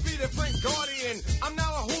enemy could be the Frank Guardian. I'm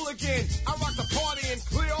not a hooligan. I rock the party and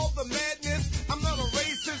clear all the madness. I'm not a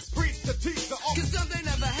racist. Preach to teach the all. Cause some they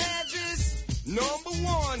never had this. Number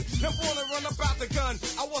 1, them wanna run about the gun.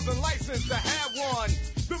 I wasn't licensed to have one.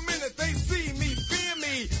 The minute they see me, fear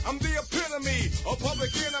me. I'm the epitome of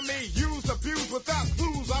public enemy. Used, abused without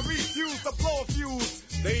clues. I refuse to blow a fuse.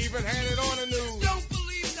 They even had it on the news. Don't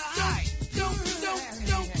believe the hype. Don't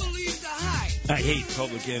believe the hype. I hate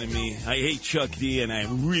Public Enemy. I hate Chuck D, and I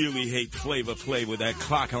really hate Flavor Flav with that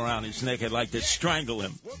clock around his neck. I'd like to strangle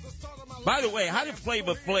him. By the way, how did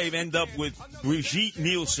Flavor Flav end up with Brigitte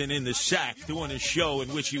Nielsen in the sack doing a show in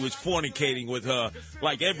which he was fornicating with her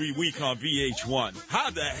like every week on VH1?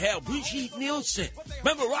 How the hell? Brigitte Nielsen.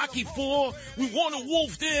 Remember Rocky IV? We want a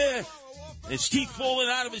wolf there. His teeth falling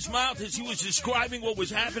out of his mouth as he was describing what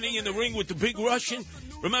was happening in the ring with the big Russian.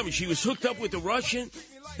 Remember, she was hooked up with the Russian.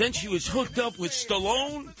 Then she was hooked up with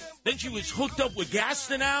Stallone. Then she was hooked up with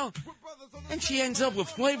Gastineau. And she ends up with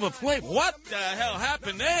Flavor Flav. What the hell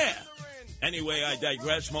happened there? Anyway, I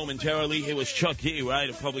digress momentarily. Here was Chuck D, right,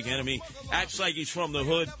 a Public Enemy. Acts like he's from the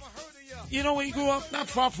hood. You know where he grew up? Not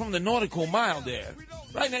far from the Nautical Mile there.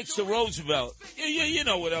 Right next to Roosevelt. You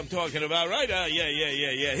know what I'm talking about, right?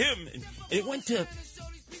 Yeah. Him. It went to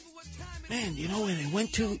Man, you know where they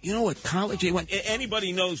went to? You know what college they went?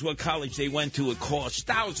 Anybody knows what college they went to? It costs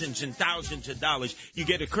thousands and thousands of dollars. You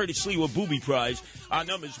get a Curtis Lewa Booby Prize. Our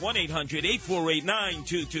number is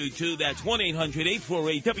 1-800-848-9222. That's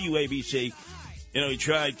 1-800-848-WABC. You know, he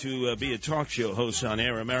tried to be a talk show host on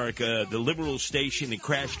Air America, the liberal station that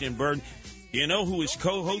crashed and burned. You know who his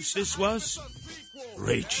co-hostess was?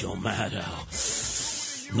 Rachel Maddow.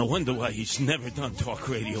 No wonder why he's never done talk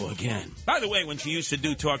radio again. By the way, when she used to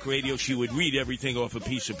do talk radio, she would read everything off a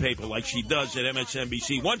piece of paper like she does at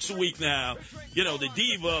MSNBC. Once a week now, you know, the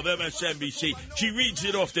diva of MSNBC, she reads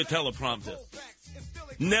it off the teleprompter.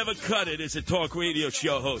 Never cut it as a talk radio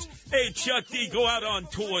show host. Hey, Chuck D, go out on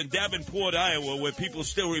tour in Davenport, Iowa, where people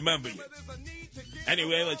still remember you.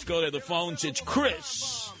 Anyway, let's go to the phones. It's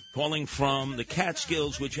Chris calling from the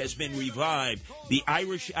Catskills, which has been revived, the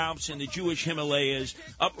Irish Alps and the Jewish Himalayas,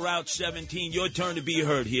 up Route 17. Your turn to be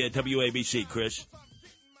heard here at WABC, Chris.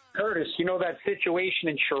 Curtis, you know that situation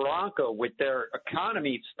in Sri Lanka with their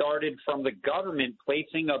economy started from the government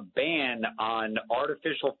placing a ban on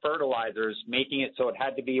artificial fertilizers, making it so it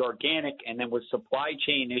had to be organic, and then with supply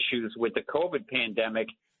chain issues with the COVID pandemic,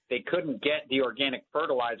 they couldn't get the organic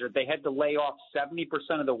fertilizer. They had to lay off 70%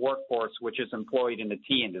 of the workforce, which is employed in the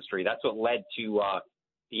tea industry. That's what led to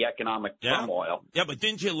the economic turmoil. Yeah, but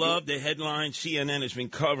didn't you love the headline? CNN has been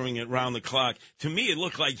covering it round the clock. To me, it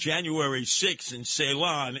looked like January 6th in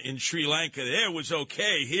Ceylon in Sri Lanka. There was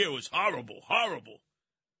okay. Here it was horrible, horrible.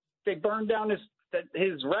 They burned down his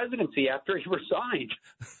residency after he resigned.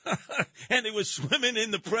 And they were swimming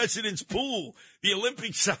in the president's pool, the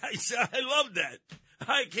Olympic size. I love that.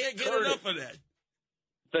 I can't get enough of that.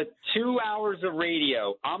 The 2 hours of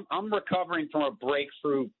radio, I'm recovering from a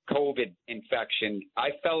breakthrough COVID infection. I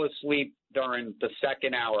fell asleep during the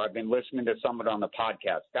second hour. I've been listening to some of it on the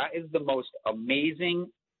podcast. That is the most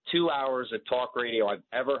amazing 2 hours of talk radio I've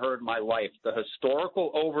ever heard in my life. The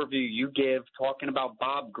historical overview you give, talking about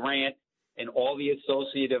Bob Grant and all the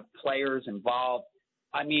associative players involved.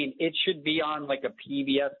 I mean, it should be on like a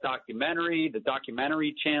PBS documentary. The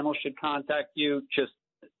documentary channel should contact you. Just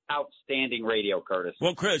outstanding radio, Curtis.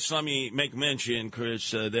 Well, Chris, let me make mention,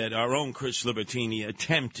 Chris, that our own Chris Libertini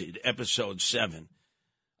attempted episode 7.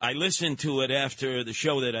 I listened to it after the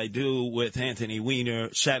show that I do with Anthony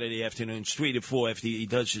Weiner Saturday afternoons, 3 to 4, after he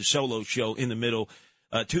does his solo show in the middle,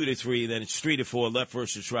 2 to 3, then it's 3 to 4, left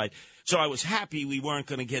versus right. So I was happy we weren't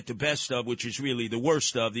going to get the best of, which is really the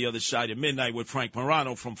worst of, The Other Side of Midnight with Frank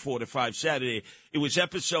Morano from 4 to 5 Saturday. It was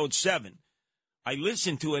episode 7. I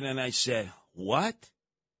listened to it and I said, what?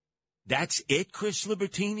 That's it, Chris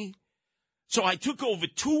Libertini? So I took over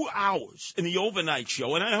 2 hours in the overnight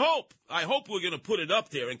show, and I hope we're going to put it up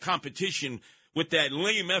there in competition with that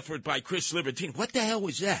lame effort by Chris Libertini. What the hell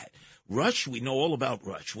was that? Rush, we know all about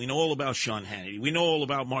Rush. We know all about Sean Hannity. We know all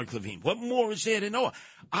about Mark Levine. What more is there to know?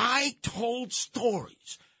 I told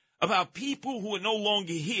stories about people who are no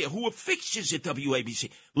longer here, who are fixtures at WABC.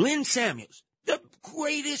 Lynn Samuels, the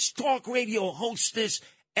greatest talk radio hostess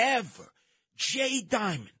ever. Jay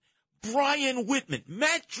Diamond, Brian Whitman,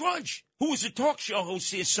 Matt Drudge, who was a talk show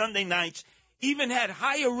host here Sunday nights, even had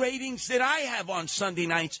higher ratings than I have on Sunday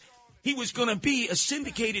nights. He was going to be a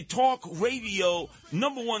syndicated talk radio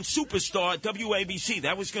 #1 superstar at WABC.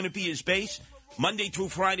 That was going to be his base. Monday through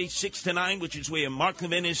Friday, 6 to 9, which is where Mark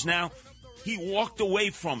Levin is now. He walked away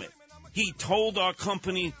from it. He told our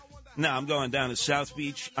company, nah, I'm going down to South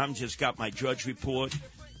Beach. I'm just got my Drudge report,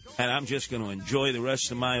 and I'm just going to enjoy the rest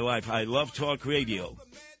of my life. I love talk radio.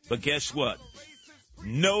 But guess what?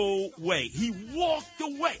 No way. He walked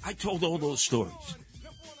away. I told all those stories.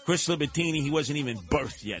 Chris Libertini, he wasn't even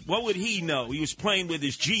birthed yet. What would he know? He was playing with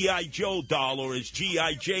his G.I. Joe doll or his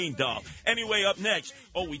G.I. Jane doll. Anyway, up next,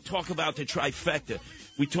 we talk about the trifecta.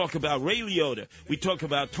 We talk about Ray Liotta. We talk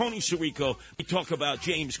about Tony Sirico. We talk about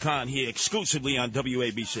James Caan here exclusively on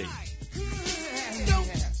WABC.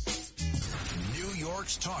 New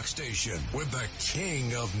York's talk station with the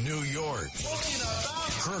king of New York.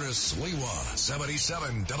 Curtis Lewa,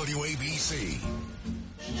 77 WABC.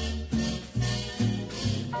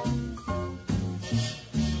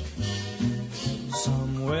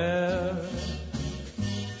 Somewhere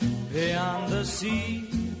beyond the sea,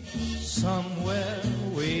 somewhere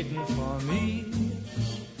waiting for me,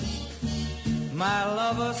 my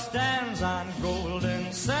lover stands on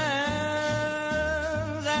golden sands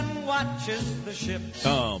and watches the ships.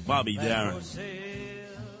 Oh, Bobby Darin.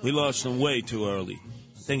 We lost him way too early.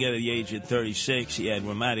 I think at the age of 36, he had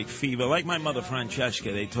rheumatic fever. Like my mother,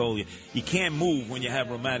 Francesca, they told you, you can't move when you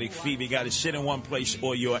have rheumatic fever. You got to sit in one place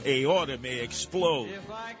or your aorta may explode.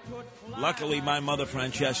 Luckily, my mother,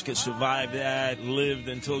 Francesca, survived that, lived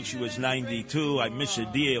until she was 92. I miss her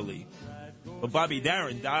dearly. But Bobby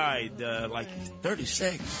Darin died like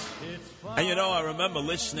 36. And, I remember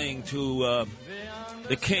listening to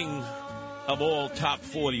the king of all top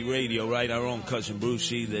 40 radio, right? Our own cousin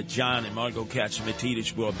Brucey, that John and Margot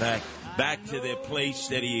Katzimatidis brought back to their place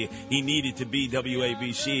that he needed to be,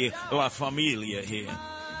 WABC, La Familia here.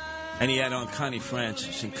 And he had on Connie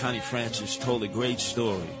Francis, and Connie Francis told a great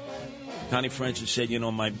story. Connie Francis said,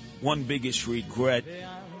 my one biggest regret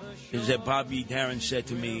is that Bobby Darin said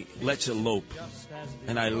to me, let's elope.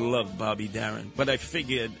 And I loved Bobby Darin. But I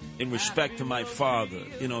figured, in respect to my father,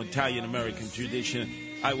 Italian-American tradition,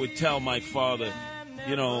 I would tell my father,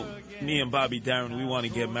 me and Bobby Darin, we want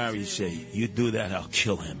to get married. He'd say, you do that, I'll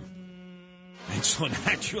kill him. And so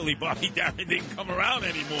naturally, Bobby Darin didn't come around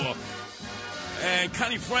anymore. And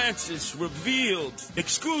Connie Francis revealed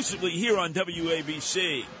exclusively here on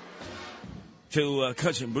WABC to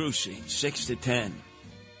Cousin Brucey, 6 to 10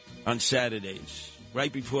 on Saturdays.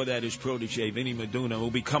 Right before that, his protege, Vinny Meduna,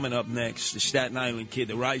 will be coming up next, the Staten Island kid,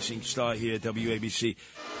 the rising star here at WABC.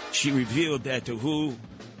 She revealed that to who?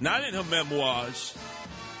 Not in her memoirs,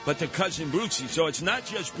 but to Cousin Brucey. So it's not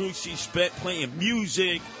just Brucey playing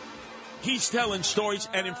music. He's telling stories.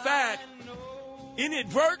 And in fact,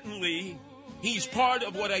 inadvertently, he's part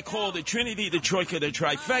of what I call the Trinity, the Troika, the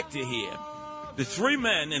Trifecta here. The three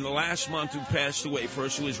men in the last month who passed away.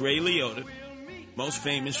 First was Ray Liotta, most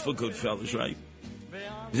famous for Goodfellas, right?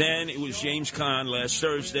 Then it was James Caan last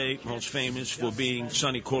Thursday, most famous for being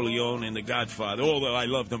Sonny Corleone in The Godfather, although I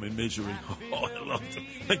loved him in Misery. Oh, I loved him.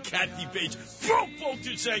 And Kathy Bates broke both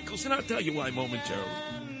his ankles, and I'll tell you why momentarily.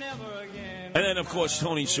 And then, of course,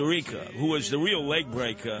 Tony Sirica, who was the real leg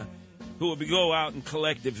breaker, who would go out and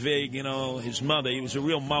collect the vig, his mother. He was a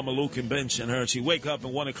real Mama Luke and Bensonhurst. He'd wake up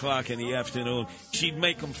at 1 o'clock in the afternoon. She'd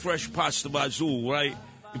make him fresh pasta bazool, right?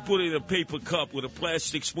 You put it in a paper cup with a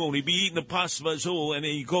plastic spoon. He'd be eating the pasta bazool, and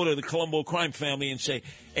then you go to the Colombo crime family and say,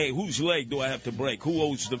 hey, whose leg do I have to break? Who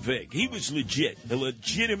owes the vig? He was legit, a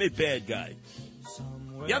legitimate bad guy.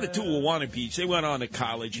 The other two were wannabes. They went on to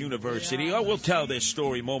college, university. We'll tell their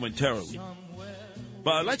story momentarily.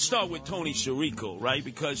 But let's start with Tony Sirico, right?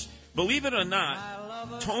 Because, believe it or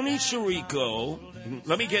not, Tony Sirico,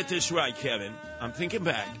 let me get this right, Kevin. I'm thinking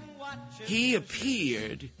back. He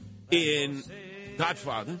appeared in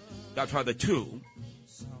Godfather 2,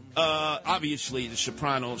 obviously The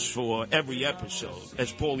Sopranos for every episode,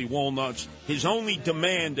 as Paulie Walnuts, his only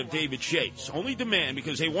demand of David Chase,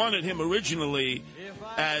 because they wanted him originally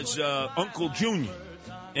as Uncle Junior,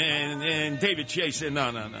 and David Chase said, no,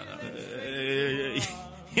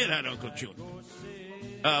 you're not Uncle Junior.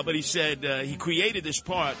 But he said, he created this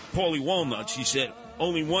part, Paulie Walnuts, he said,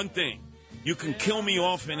 only one thing, you can kill me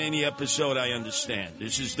off in any episode, I understand.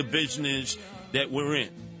 This is the business that we're in.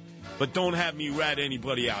 But don't have me rat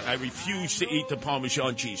anybody out. I refuse to eat the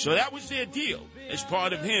Parmesan cheese. So that was their deal, as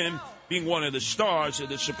part of him being one of the stars of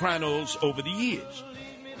The Sopranos over the years.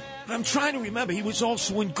 But I'm trying to remember, he was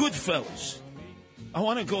also in Goodfellas. I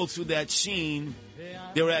want to go through that scene.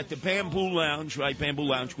 They were at the Bamboo Lounge, right? Bamboo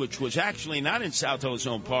Lounge, which was actually not in South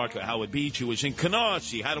Ozone Park or Howard Beach. It was in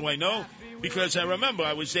Canarsie. How do I know? Because I remember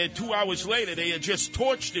I was there 2 hours later. They had just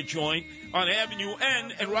torched the joint on Avenue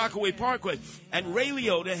N and Rockaway Parkway. And Ray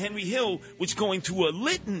Liotta, Henry Hill, was going through a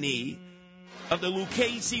litany of the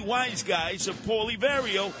Lucchese wise guys of Paulie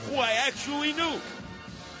Vario, who I actually knew.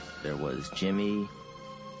 There was Jimmy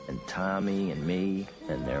and Tommy and me,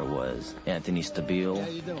 and there was Anthony Stabile, How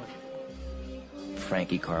you doing?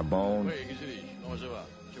 Frankie Carbone,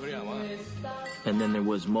 and then there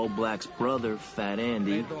was Mo Black's brother, Fat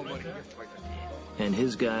Andy, and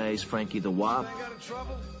his guys, Frankie the Wop,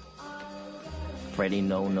 Freddie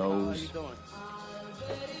No Nose,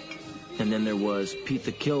 and then there was Pete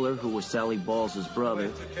the Killer, who was Sally Balls'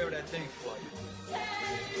 brother,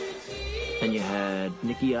 and you had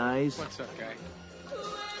Nicky Eyes, What's up, guy?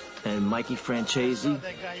 and Mikey Francesi,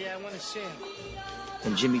 That guy, yeah, I want to see him.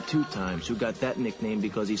 and Jimmy Two Times, who got that nickname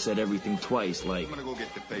because he said everything twice, like... I'm gonna go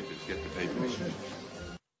get the papers,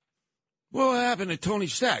 Well, what happened to Tony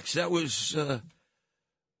Stacks? That was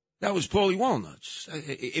Paulie Walnuts.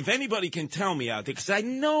 If anybody can tell me out there, because I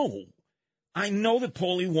know that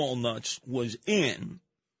Paulie Walnuts was in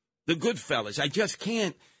the Goodfellas. I just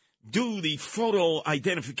can't do the photo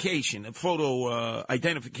identification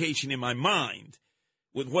in my mind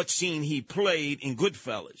with what scene he played in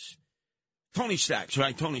Goodfellas. Tony Stacks,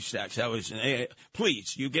 right? Tony Stacks. That was,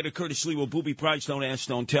 please, you get a Curtis Lewa Booby Prize. Don't ask,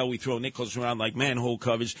 don't tell. We throw nickels around like manhole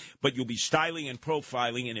covers, but you'll be styling and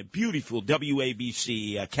profiling in a beautiful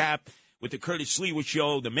WABC cap with the Curtis Lewa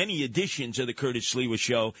Show, the many editions of the Curtis Lewa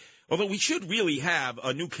Show Although we should really have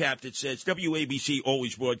a new cap that says WABC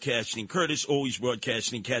always broadcasting, Curtis always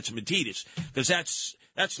broadcasting, Katsimatidis, because that's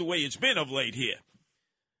the way it's been of late here.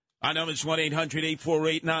 Our number is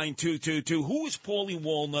 1-800-848-9222. Who is Paulie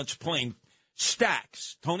Walnuts playing?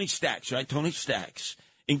 Stacks. Tony Stacks, right? Tony Stacks.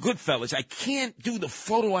 In Goodfellas, I can't do the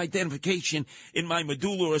photo identification in my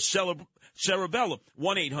medulla or cerebellum.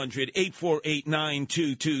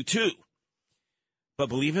 1-800-848-9222. But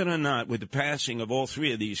believe it or not, with the passing of all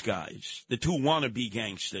three of these guys, the two wannabe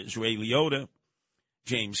gangsters, Ray Liotta,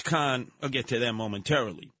 James Caan, I'll get to them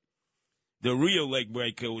momentarily. The real leg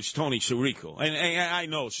breaker was Tony Sirico. And I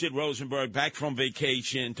know Sid Rosenberg back from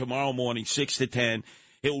vacation tomorrow morning, 6 to 10.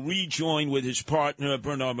 He'll rejoin with his partner,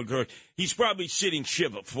 Bernard McGirt. He's probably sitting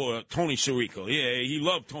shiva for Tony Sirico. Yeah, he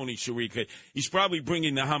loved Tony Sirico. He's probably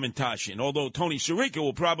bringing the Hamantash in, although Tony Sirico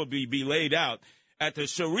will probably be laid out at the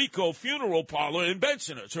Sirico funeral parlor in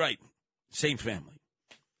Bensonhurst. Right. Same family.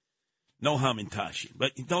 No Hamantash.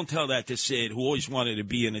 But don't tell that to Sid, who always wanted to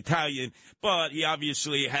be an Italian. But he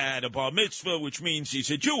obviously had a bar mitzvah, which means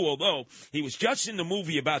he's a Jew, although he was just in the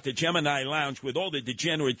movie about the Gemini Lounge with all the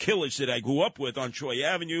degenerate killers that I grew up with on Troy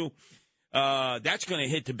Avenue. That's going to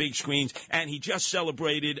hit the big screens. And he just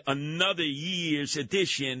celebrated another year's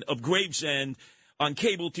edition of Gravesend on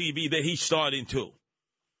cable TV that he starred in, too.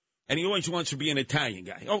 And he always wants to be an Italian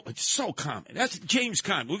guy. Oh, it's so common. That's James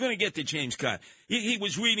Caan. We're going to get to James Caan. He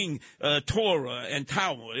was reading Torah and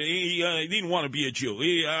Talmud. He didn't want to be a Jew.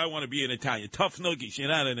 I want to be an Italian. Tough noogies. You're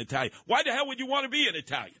not an Italian. Why the hell would you want to be an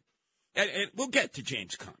Italian? And we'll get to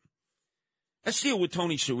James Caan. Let's deal with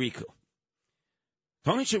Tony Sirico.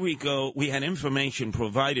 Tony Sirico, we had information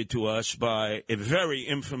provided to us by a very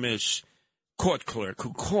infamous court clerk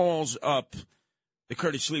who calls up the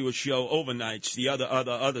Curtis Lewa show overnights, the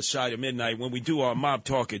other side of midnight, when we do our Mob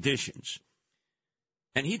Talk editions.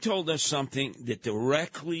 And he told us something that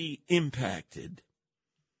directly impacted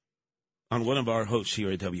on one of our hosts here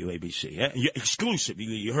at WABC. Exclusively,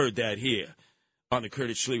 you heard that here on the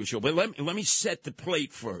Curtis Lewa show. But let me set the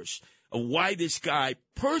plate first of why this guy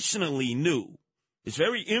personally knew, this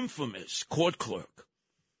very infamous court clerk,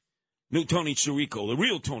 knew Tony Sirico, the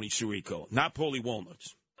real Tony Sirico, not Paulie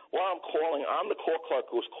Walnuts. Well, I'm the court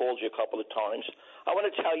clerk who's called you a couple of times. I want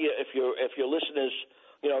to tell you, if your listeners,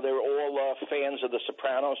 they're all fans of The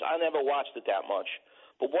Sopranos. I never watched it that much,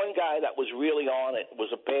 but one guy that was really on it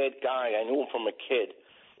was a bad guy. I knew him from a kid.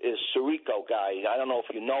 Is Sirico guy? I don't know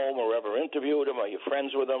if you know him or ever interviewed him. Are you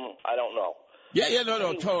friends with him? I don't know.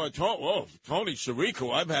 Tony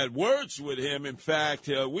Sirico. I've had words with him. In fact,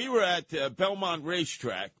 we were at Belmont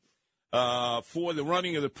Racetrack for the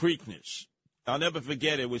running of the Preakness. I'll never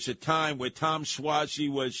forget it. It was a time where Tom Swazi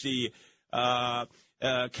was the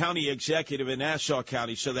county executive in Nassau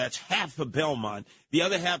County, so that's half of Belmont. The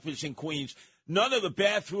other half is in Queens. None of the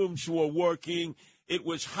bathrooms were working. It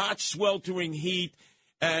was hot, sweltering heat,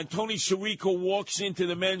 and Tony Sirico walks into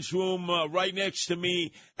the men's room right next to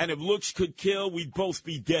me, and if looks could kill, we'd both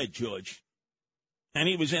be dead, George. And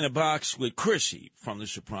he was in a box with Chrissy from The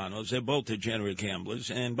Sopranos. They're both degenerate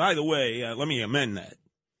gamblers. And by the way, let me amend that.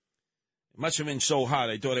 It must have been so hot,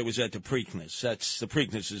 I thought it was at the Preakness. The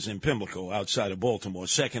Preakness is in Pimlico, outside of Baltimore,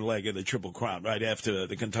 second leg of the Triple Crown, right after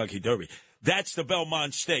the Kentucky Derby. That's the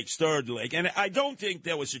Belmont Stakes, third leg. And I don't think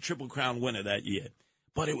there was a Triple Crown winner that year.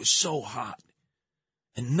 But it was so hot.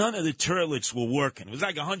 And none of the toilets were working. It was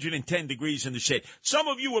like 110 degrees in the shade. Some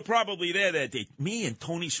of you were probably there that day. Me and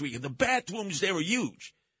Tony Sirico. The bathrooms there were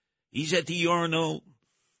huge. He's at the urinal.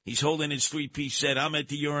 He's holding his three-piece set. I'm at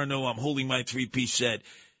the urinal. I'm holding my three-piece set.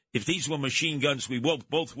 If these were machine guns, we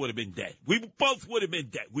both would have been dead. We both would have been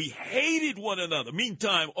dead. We hated one another.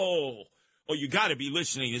 Meantime, you got to be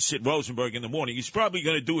listening to Sid Rosenberg in the morning. He's probably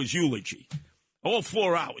going to do his eulogy. All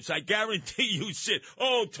 4 hours. I guarantee you, Sid.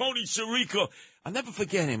 Oh, Tony Sirico. I'll never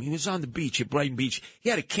forget him. He was on the beach at Brighton Beach. He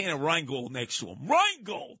had a can of Rheingold next to him.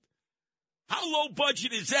 Rheingold! How low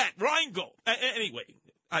budget is that? Rheingold. Anyway,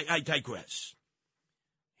 I digress.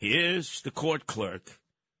 Here's the court clerk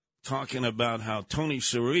talking about how Tony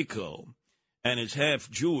Sirico and his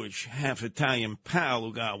half-Jewish, half-Italian pal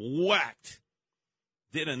who got whacked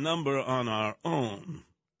did a number on our own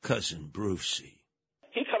cousin Brucey.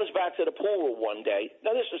 He comes back to the pool room one day.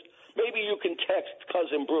 Now, maybe you can text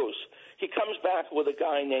cousin Bruce. He comes back with a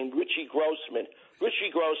guy named Richie Grossman.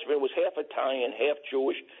 Richie Grossman was half Italian, half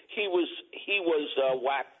Jewish. He was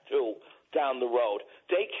whacked, too, down the road.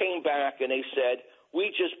 They came back and they said,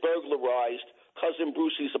 we just burglarized Cousin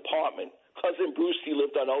Brucey's apartment. Cousin Brucey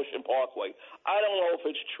lived on Ocean Parkway. I don't know if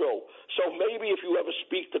it's true. So maybe if you ever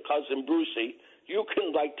speak to Cousin Brucey, you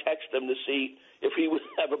can, text him to see if he was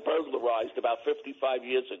ever burglarized about 55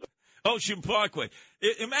 years ago. Ocean Parkway.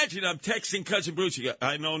 Imagine I'm texting Cousin Bruce.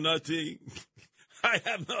 I know nothing. I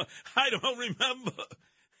don't remember.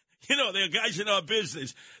 You know, there are guys in our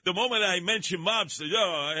business. The moment I mention mobsters,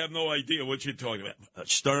 I have no idea what you're talking about.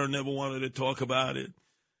 Stern never wanted to talk about it.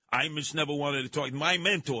 Imus never wanted to talk. My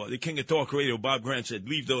mentor, the king of talk radio, Bob Grant, said,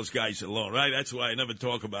 leave those guys alone, right? That's why I never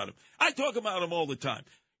talk about them. I talk about them all the time.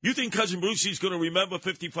 You think Cousin Brucey's going to remember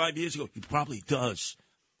 55 years ago? He probably does.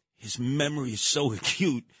 His memory is so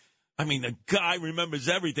acute. I mean, the guy remembers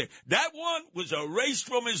everything. That one was erased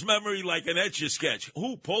from his memory like an Etch-a-Sketch.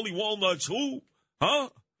 Who? Paulie Walnuts, who? Huh?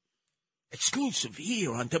 Exclusive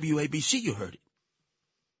here on WABC, you heard it.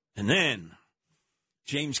 And then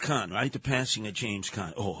James Caan, right? The passing of James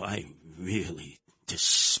Caan. Oh, I really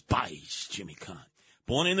despise Jimmy Caan.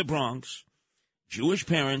 Born in the Bronx, Jewish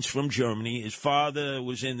parents from Germany. His father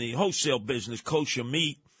was in the wholesale business, kosher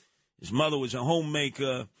meat. His mother was a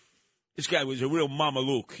homemaker. This guy was a real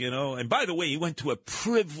mameluke, you know. And by the way, he went to a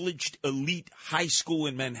privileged elite high school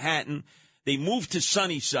in Manhattan. They moved to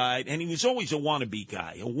Sunnyside, and he was always a wannabe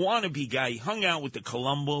guy. He hung out with the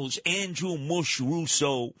Columbos, Andrew Mush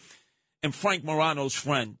Russo, and Frank Morano's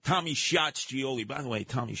friend, Tommy Schatz Gioli. By the way,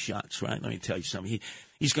 Tommy Schatz, right? Let me tell you something.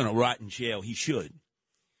 He's going to rot in jail. He should.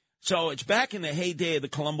 So it's back in the heyday of the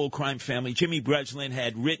Colombo crime family. Jimmy Breslin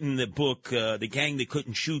had written the book, The Gang That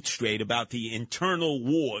Couldn't Shoot Straight, about the internal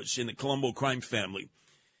wars in the Colombo crime family.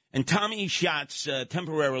 And Tommy Schatz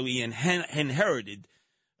temporarily inherited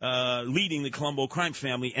leading the Colombo crime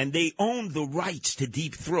family, and they owned the rights to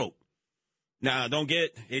Deep Throat. Now, don't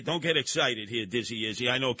get excited here, Dizzy Izzy.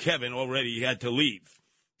 I know Kevin already had to leave.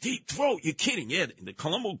 Deep Throat, you're kidding. Yeah, the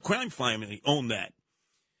Colombo crime family owned that.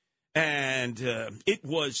 And it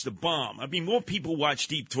was the bomb. I mean, more people watched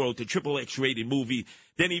Deep Throat, the XXX rated movie,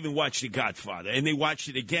 than even watched The Godfather. And they watched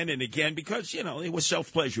it again and again because, you know, they were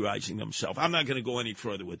self-pleasurizing themselves. I'm not going to go any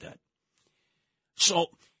further with that.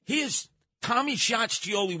 So here's Tommy Schatz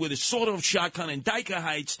Gioli with a sawed-off shotgun in Dyker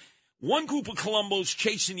Heights. One group of Columbos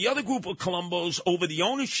chasing the other group of Columbos over the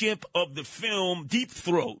ownership of the film Deep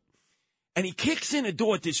Throat. And he kicks in a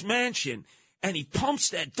door at this mansion, and he pumps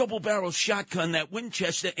that double-barrel shotgun, that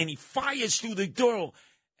Winchester, and he fires through the door.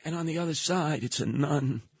 And on the other side, it's a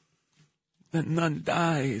nun. The nun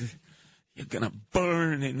died. You're going to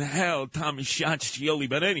burn in hell, Tommy Schatz Gioli.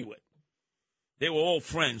 But anyway, they were all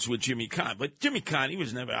friends with Jimmy Caan. But Jimmy Caan, he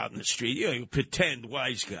was never out in the street. You know, he pretend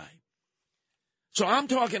wise guy. So I'm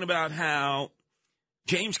talking about how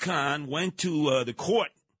James Caan went to the court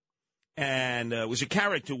and was a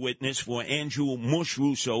character witness for Andrew Mush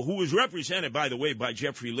Russo, who was represented, by the way, by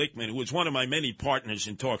Jeffrey Lichtman, who was one of my many partners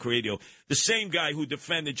in talk radio, the same guy who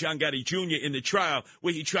defended John Gotti Jr. in the trial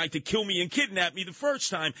where he tried to kill me and kidnap me the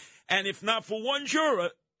first time. And if not for one juror,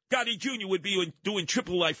 Gotti Jr. would be doing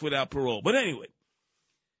triple life without parole. But anyway,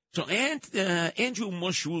 so Andrew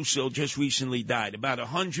Mush Russo just recently died. About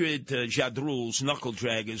 100 Jadruls, knuckle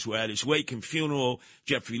draggers, were at his wake and funeral.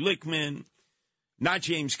 Jeffrey Lichtman, not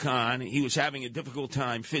James Caan. He was having a difficult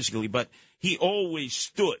time physically, but he always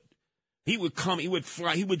stood. He would come, he would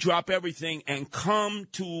fly, he would drop everything and come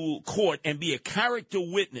to court and be a character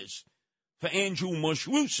witness for Andrew Mush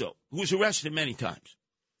Russo, who was arrested many times.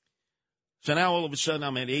 So now all of a sudden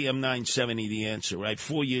I'm at AM 970, The Answer, right?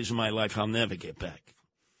 4 years of my life I'll never get back.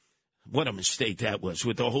 What a mistake that was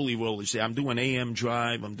with the Holy Rollers there. I'm doing AM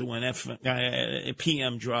drive. I'm doing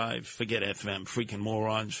PM drive. Forget FM. Freaking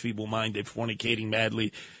morons, feeble-minded, fornicating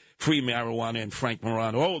madly, free marijuana, and Frank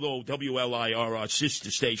Morano. Although WLIR, our sister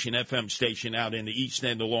station, FM station out in the east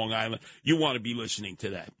end of Long Island, you want to be listening to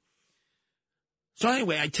that. So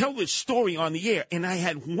anyway, I tell this story on the air, and I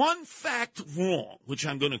had one fact wrong, which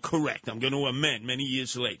I'm going to correct. I'm going to amend many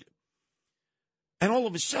years later. And all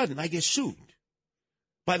of a sudden, I get sued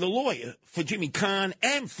by the lawyer for Jimmy Caan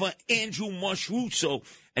and for Andrew Mush Russo.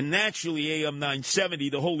 And naturally, AM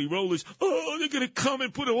 970, the Holy Rollers, they're going to come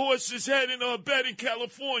and put a horse's head in our bed in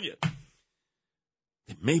California.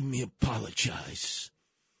 It made me apologize.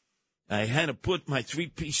 I had to put my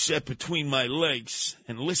three-piece set between my legs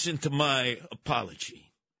and listen to my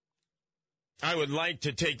apology. I would like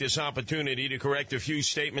to take this opportunity to correct a few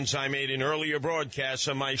statements I made in earlier broadcasts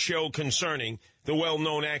on my show concerning the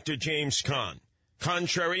well-known actor James Caan.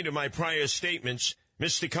 Contrary to my prior statements,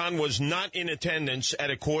 Mr. Caan was not in attendance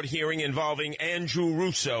at a court hearing involving Andrew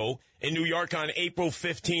Russo in New York on April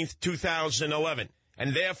 15, 2011,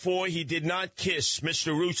 and therefore he did not kiss Mr.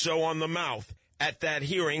 Russo on the mouth at that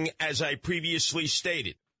hearing, as I previously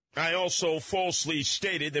stated. I also falsely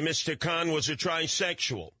stated that Mr. Caan was a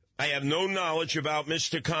trisexual. I have no knowledge about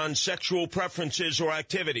Mr. Caan's sexual preferences or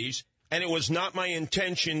activities, and it was not my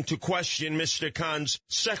intention to question Mr. Caan's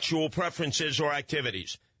sexual preferences or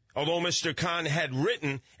activities. Although Mr. Khan had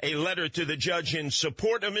written a letter to the judge in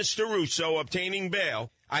support of Mr. Russo obtaining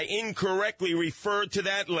bail, I incorrectly referred to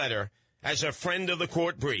that letter as a friend of the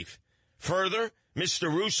court brief. Further,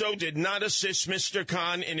 Mr. Russo did not assist Mr.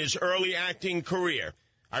 Khan in his early acting career.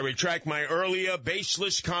 I retract my earlier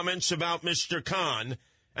baseless comments about Mr. Khan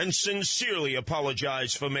and sincerely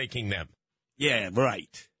apologize for making them. Yeah,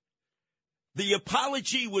 right. The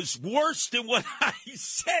apology was worse than what I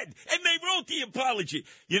said, and they wrote the apology.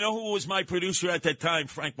 You know who was my producer at that time?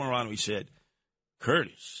 Frank Morano. He said,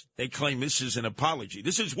 Curtis, they claim this is an apology.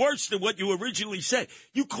 This is worse than what you originally said.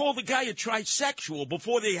 You called the guy a trisexual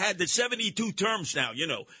before they had the 72 terms now,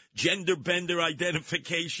 gender bender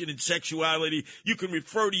identification and sexuality. You can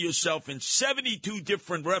refer to yourself in 72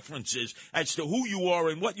 different references as to who you are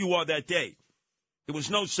and what you are that day. There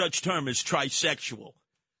was no such term as trisexual.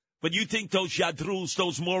 But you think those jadruls,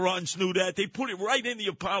 those morons knew that? They put it right in the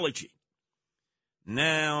apology.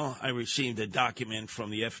 Now I received a document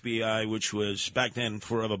from the FBI, which was back then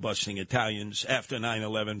forever busting Italians, after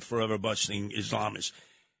 9/11 forever busting Islamists.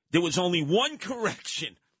 There was only one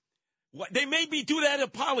correction. They made me do that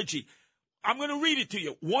apology. I'm going to read it to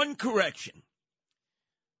you. One correction.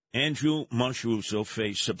 Andrew Russo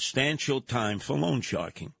faced substantial time for loan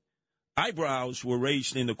sharking. Eyebrows were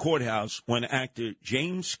raised in the courthouse when actor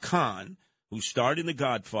James Caan, who starred in The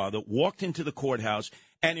Godfather, walked into the courthouse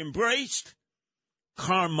and embraced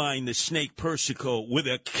Carmine the Snake Persico with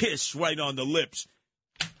a kiss right on the lips.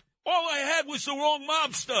 All I had was the wrong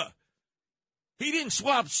mobster. He didn't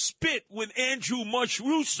swap spit with Andrew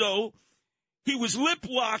Russo. He was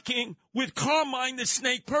lip-locking with Carmine the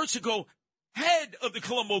Snake Persico, head of the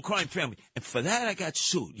Colombo crime family. And for that, I got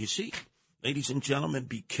sued, you see? Ladies and gentlemen,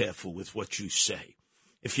 be careful with what you say.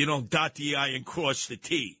 If you don't dot the I and cross the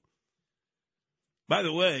T. By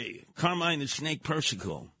the way, Carmine the Snake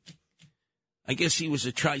Persico, I guess he was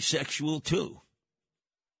a trisexual, too.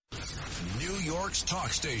 New York's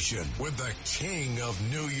talk station with the king of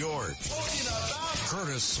New York.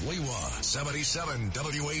 Curtis Sliwa, 77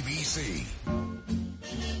 WABC.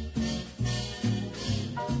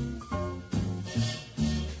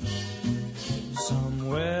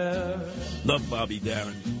 Somewhere Love Bobby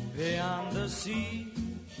Darin. beyond the sea,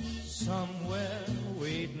 somewhere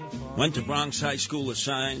waiting for Went to Bronx High School of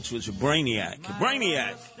Science, was a brainiac.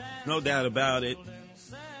 No doubt about it.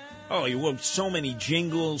 Oh, he wrote so many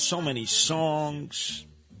jingles, so many songs.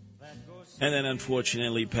 And then,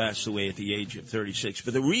 unfortunately, passed away at the age of 36.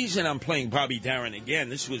 But the reason I'm playing Bobby Darin again,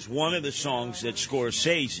 this was one of the songs that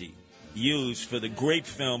Scorsese used for the great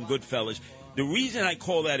film Goodfellas. The reason I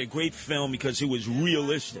call that a great film, because it was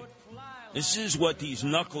realistic. This is what these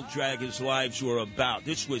knuckle-draggers' lives were about.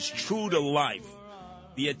 This was true to life.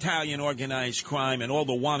 The Italian organized crime and all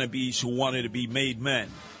the wannabes who wanted to be made men.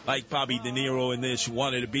 Like Bobby De Niro in this, who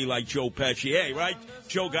wanted to be like Joe Pesci. Hey, right?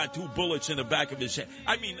 Joe got 2 bullets in the back of his head.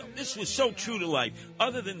 I mean, this was so true to life.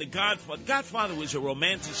 Other than The Godfather. Godfather was a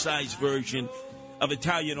romanticized version of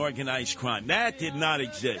Italian organized crime. That did not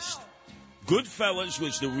exist. Goodfellas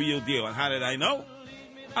was the real deal. And how did I know?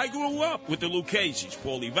 I grew up with the Lucchese's.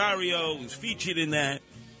 Paulie Vario was featured in that.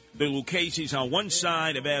 The Lucchese's on one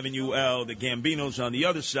side of Avenue L, the Gambinos on the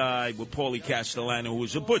other side, with Paulie Castellano, who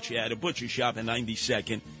was a butcher, had a butcher shop in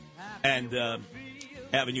 92nd and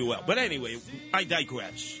Avenue L. But anyway, I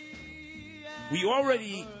digress. We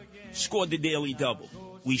already scored the daily double.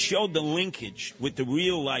 We showed the linkage with the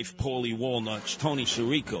real-life Paulie Walnuts, Tony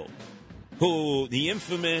Sirico, who the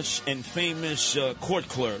infamous and famous court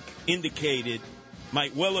clerk indicated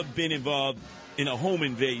might well have been involved in a home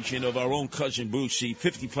invasion of our own Cousin Brucey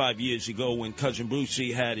 55 years ago, when Cousin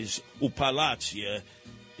Brucey had his Upalazia,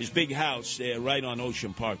 his big house there right on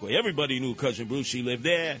Ocean Parkway. Everybody knew Cousin Brucey lived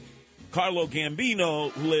there. Carlo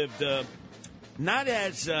Gambino lived not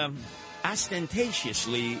as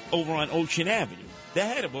ostentatiously over on Ocean Avenue, the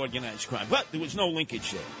head of organized crime, but there was no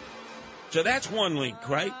linkage there. So that's one link,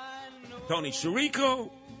 right? Tony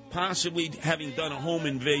Sirico possibly having done a home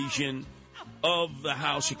invasion of the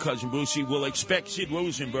house of Cousin Brucey. Will expect Sid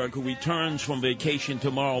Rosenberg, who returns from vacation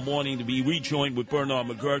tomorrow morning, to be rejoined with Bernard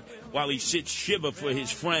McGurk while he sits shiva for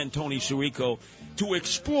his friend Tony Sirico to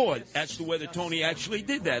explore as to whether Tony actually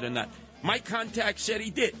did that or not. My contact said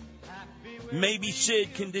he did. Maybe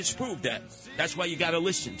Sid can disprove that. That's why you got to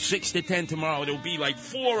listen. 6 to 10 tomorrow. It'll be like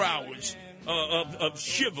 4 hours of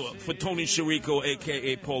shiva for Tony Sirico,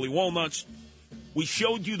 a.k.a. Paulie Walnuts. We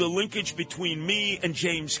showed you the linkage between me and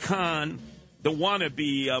James Caan, the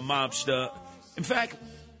wannabe mobster. In fact,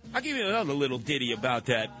 I'll give you another little ditty about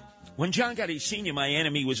that. When John Gotti Sr., my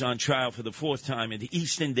enemy, was on trial for the 4th time in the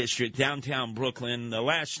Eastern District, downtown Brooklyn, the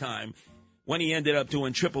last time, when he ended up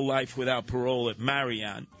doing triple life without parole at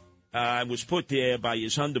Marion, was put there by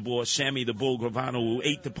his underboss, Sammy the Bull Gravano, who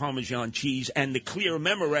ate the Parmesan cheese and the clear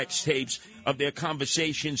Memorex tapes of their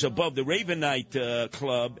conversations above the Ravenite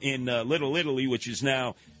Club in Little Italy, which is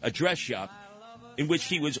now a dress shop, in which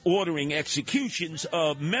he was ordering executions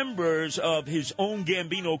of members of his own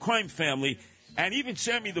Gambino crime family. And even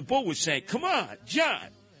Sammy the Bull was saying, come on, John,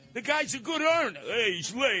 the guy's a good earner. Hey,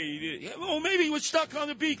 he's late. Well, maybe he was stuck on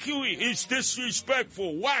the BQE. It's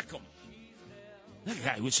disrespectful. Whack him. That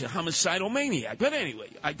guy was a homicidal maniac. But anyway,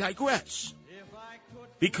 I digress.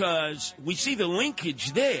 Because we see the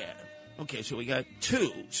linkage there. Okay, so we got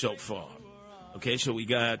two so far. Okay, so we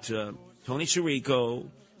got Tony Sirico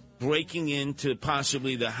breaking into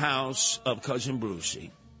possibly the house of Cousin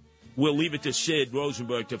Brucey. We'll leave it to Sid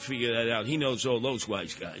Rosenberg to figure that out. He knows all those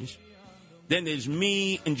wise guys. Then there's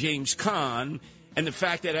me and James Caan and the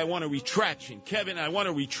fact that I want a retraction. Kevin, I want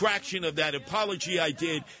a retraction of that apology I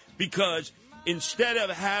did because instead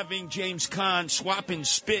of having James Caan swapping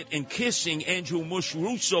spit and kissing Andrew Mush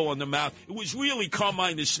Russo on the mouth, it was really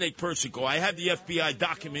Carmine the Snake Persico. I have the FBI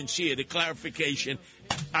documents here, the clarification.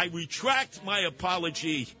 I retract my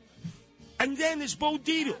apology. And then there's Bo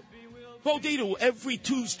Dietl. Bo Dietl, every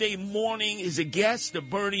Tuesday morning, is a guest of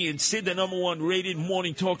Bernie and Sid, the #1 rated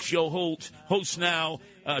morning talk show host now,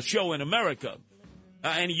 show in America.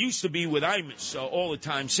 And he used to be with Imus all the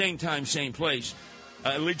time, same place.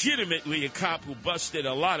 Legitimately a cop who busted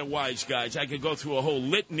a lot of wise guys. I could go through a whole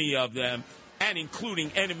litany of them, and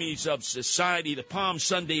including enemies of society, the Palm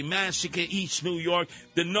Sunday Massacre, East New York,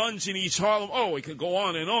 the nuns in East Harlem. Oh, we could go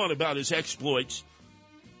on and on about his exploits.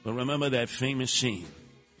 But remember that famous scene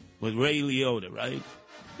with Ray Liotta, right?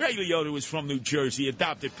 Ray Liotta was from New Jersey,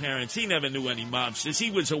 adopted parents. He never knew any mobsters. He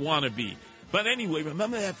was a wannabe. But anyway,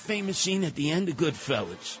 remember that famous scene at the end of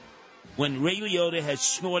Goodfellas when Ray Liotta has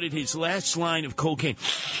snorted his last line of cocaine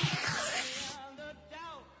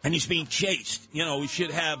and he's being chased. You know, we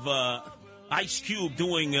should have Ice Cube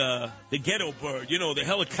doing the Ghetto Bird. You know, the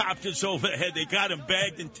helicopters overhead. They got him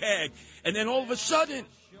bagged and tagged. And then all of a sudden,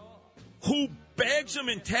 who bags him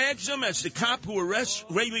and tags him as the cop who arrests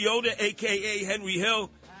Ray Liotta, a.k.a. Henry Hill?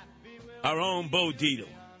 Our own Bo Dietl.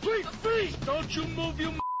 Please, don't you move,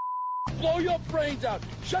 you blow your brains out.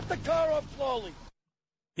 Shut the car up slowly.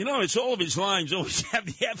 You notice all of his lines always have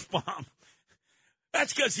the F-bomb.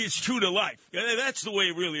 That's because it's true to life. That's the way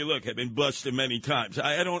it really look. I've been busted many times.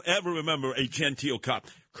 I don't ever remember a genteel cop.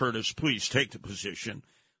 Curtis, please take the position.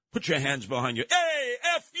 Put your hands behind you. Hey,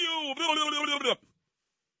 F you!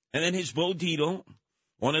 And then his Bo Dietl,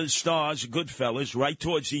 one of the stars, Goodfellas, right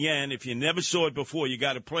towards the end. If you never saw it before, you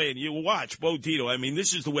got to play it. You watch Bo Dietl. I mean,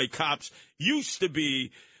 this is the way cops used to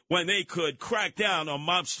be when they could crack down on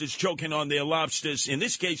mobsters choking on their lobsters, in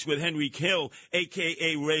this case with Henry Hill,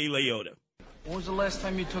 a.k.a. Ray Liotta. When was the last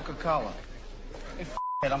time you took a collar? Hey,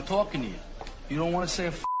 it, I'm talking to you. You don't want to say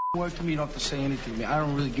a word to me, you don't have to say anything to me. I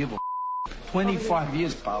don't really give a 25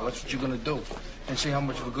 years, pal, that's what you're going to do. And see how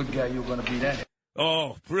much of a good guy you're going to be then.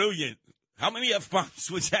 Oh, brilliant. How many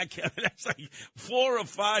F-bombs was that? That's like 4 or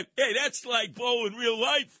 5. Hey, that's like Bo in real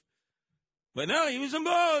life. But no, he was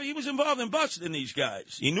involved in busting these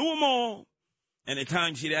guys. He knew them all, and at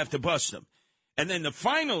times he'd have to bust them. And then the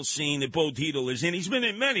final scene that Bo Dietl is in, he's been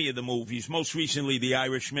in many of the movies, most recently The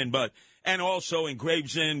Irishman, and also in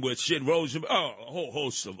Gravesend with Sid Rosenberg. Oh, a whole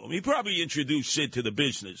host of them. He probably introduced Sid to the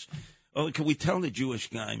business. Oh, can we tell the Jewish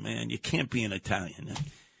guy, man, you can't be an Italian.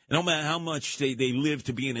 No matter how much they live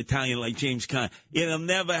to be an Italian like James Caan, it'll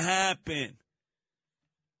never happen.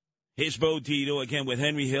 Here's Bo Dietl again with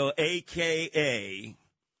Henry Hill, a.k.a.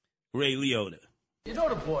 Ray Liotta. You know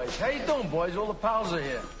the boys. How you doing, boys? All the pals are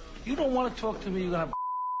here. You don't want to talk to me, you're going to have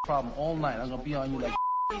a problem all night. I'm going to be on you like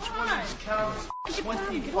each one of these counts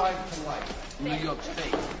 25 to life in New York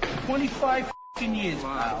State. 25 years,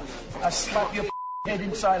 pal. I slap your head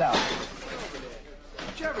inside out.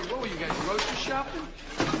 Jerry, what were you guys, grocery shopping?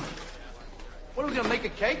 What are we going to make a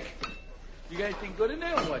cake? You got anything good in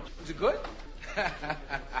there or what? Is it good?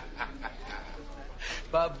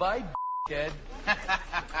 Bye-bye, kid.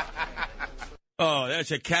 Oh,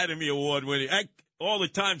 that's Academy Award winning. All the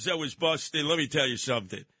times I was busted, let me tell you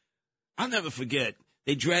something. I'll never forget.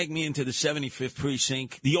 They dragged me into the 75th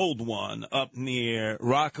Precinct, the old one, up near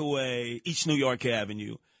Rockaway, East New York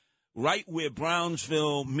Avenue, right where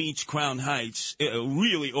Brownsville meets Crown Heights, a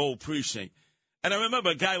really old precinct. And I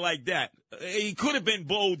remember a guy like that. He could have been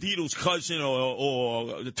Bo Dietl's cousin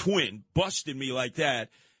or the twin, busted me like that,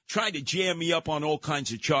 tried to jam me up on all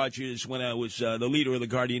kinds of charges when I was the leader of the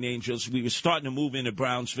Guardian Angels. We were starting to move into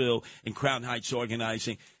Brownsville and Crown Heights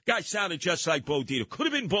organizing. Guy sounded just like Bo Dietl. Could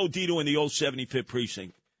have been Bo Dietl in the old 75th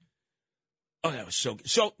Precinct. Oh, that was so good.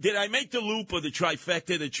 So did I make the loop of the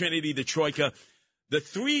trifecta, the trinity, the troika? The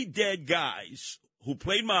three dead guys who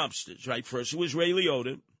played mobsters, right? First it was Ray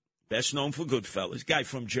Liotta, best known for Goodfellas, guy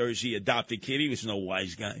from Jersey, adopted kid. He was no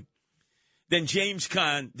wise guy. Then James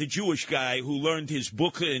Caan, the Jewish guy who learned his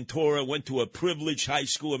Bukhara and Torah, went to a privileged high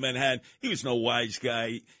school in Manhattan. He was no wise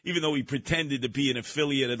guy, even though he pretended to be an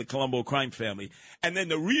affiliate of the Colombo crime family. And then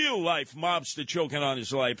the real-life mobster choking on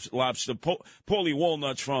his lobster, Paulie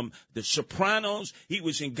Walnuts from The Sopranos. He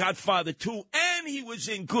was in Godfather 2, and he was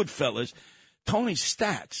in Goodfellas. Tony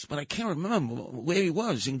Stacks, but I can't remember where he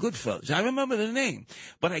was in Goodfellas. I remember the name,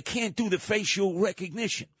 but I can't do the facial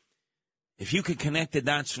recognition. If you could connect the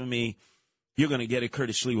dots for me, you're going to get a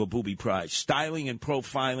Curtis Lewa Booby Prize. Styling and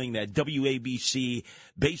profiling, that WABC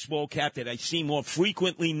baseball cap that I see more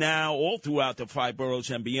frequently now all throughout the five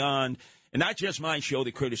boroughs and beyond. And not just my show,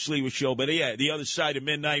 the Curtis Lewa Show, but yeah, the other side of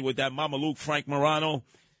midnight with that Mama Luke, Frank Morano,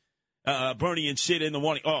 Bernie and Sid in the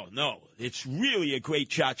morning. Oh, no, it's really a great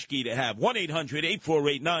tchotchke to have.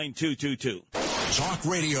 1-800-848-9222. Talk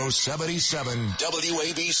Radio 77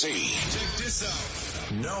 WABC. Check this out.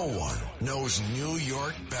 No one knows New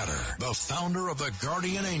York better. The founder of the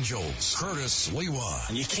Guardian Angels, Curtis Lewa.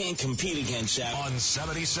 And you can't compete against that. On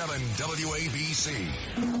 77 WABC.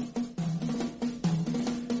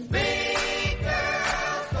 Big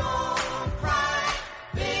girls don't cry.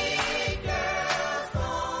 Big girls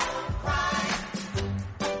don't cry.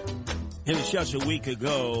 It was just a week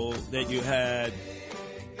ago that you had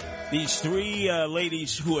these three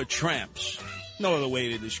ladies who are tramps. No other way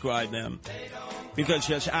to describe them. Because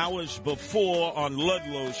just hours before on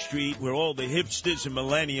Ludlow Street, where all the hipsters and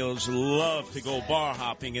millennials love to go bar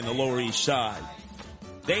hopping in the Lower East Side,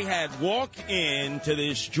 they had walked into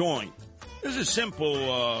this joint. This is a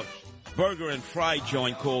simple burger and fry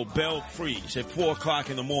joint called Belle Freeze at 4 o'clock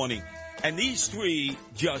in the morning. And these three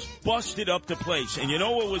just busted up the place. And you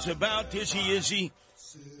know what it was about, Dizzy Izzy?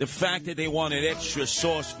 The fact that they wanted extra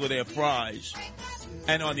sauce for their fries.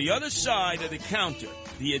 And on the other side of the counter,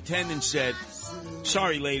 the attendant said,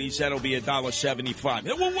 "Sorry, ladies, that'll be $1.75.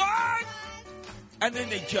 Well, what? And then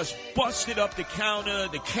they just busted up the counter,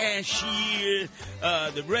 the cashier,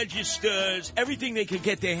 the registers, everything they could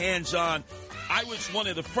get their hands on. I was one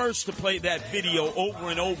of the first to play that video over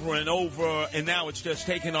and over and over, and now it's just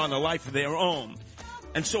taken on a life of their own.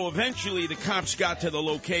 And so eventually the cops got to the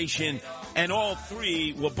location, and all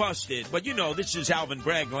three were busted. But, you know, this is Alvin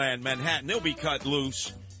Bragland, Manhattan. They'll be cut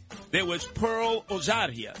loose. There was Pearl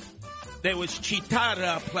Ozaria. There was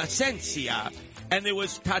Chitara Plasencia, and there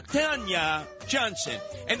was Tatiana Johnson,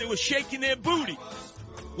 and they were shaking their booty.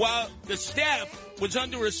 While the staff was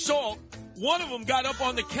under assault, one of them got up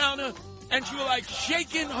on the counter, and she was like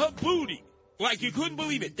shaking her booty, like you couldn't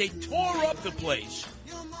believe it. They tore up the place.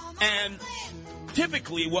 And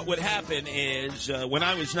typically what would happen is when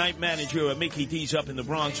I was night manager at Mickey D's up in the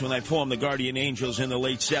Bronx when I formed the Guardian Angels in the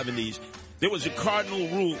late 70s, there was a cardinal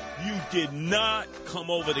rule. You did not come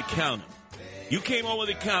over the counter. You came over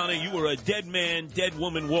the counter, you were a dead man, dead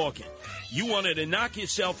woman walking. You wanted to knock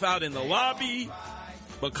yourself out in the lobby,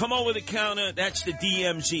 but come over the counter, that's the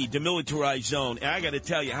DMZ, demilitarized zone. And I got to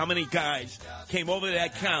tell you, how many guys came over to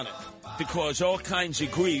that counter to cause all kinds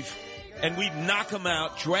of grief, and we'd knock them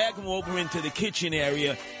out, drag them over into the kitchen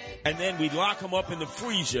area, and then we'd lock them up in the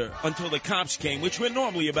freezer until the cops came, which would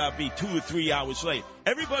normally about be 2 or 3 hours late.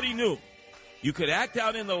 Everybody knew. You could act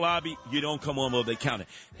out in the lobby, you don't come over the counter.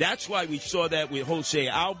 That's why we saw that with Jose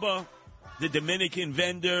Alba, the Dominican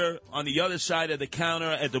vendor, on the other side of the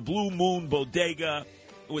counter at the Blue Moon Bodega.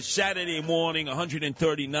 It was Saturday morning,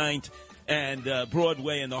 139th and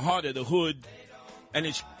Broadway in the heart of the hood. And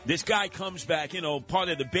this guy comes back, you know, part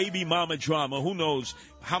of the baby mama drama. Who knows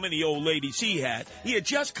how many old ladies he had. He had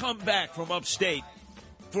just come back from upstate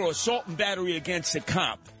for assault and battery against a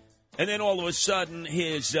cop. And then all of a sudden,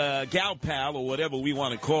 his gal pal, or whatever we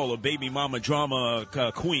want to call her, baby mama drama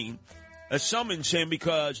queen, summons him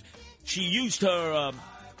because she used her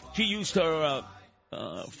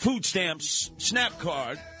food stamps SNAP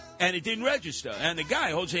card, and it didn't register. And the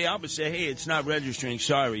guy, Jose Alba, said, "Hey, it's not registering,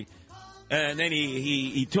 sorry." And then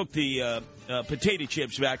he took the potato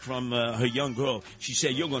chips back from her young girl. She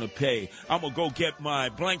said, "You're going to pay. I'm going to go get my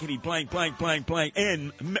blankety blank, blank, blank, blank,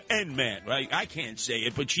 N man," right? I can't say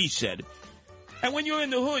it, but she said it. And when you're in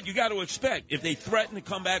the hood, you got to expect, if they threaten to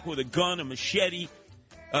come back with a gun, a machete,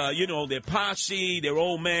 their posse, their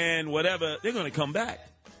old man, whatever, they're going to come back.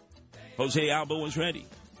 Jose Alba was ready.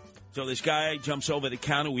 So this guy jumps over the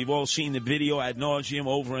counter. We've all seen the video ad nauseum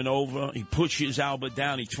over and over. He pushes Alba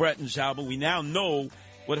down. He threatens Alba. We now know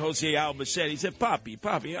what Jose Alba said. He said, Poppy,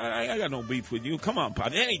 I got no beef with you. Come on,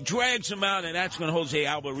 Poppy. Then he drags him out, and that's when Jose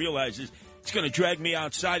Alba realizes He's going to drag me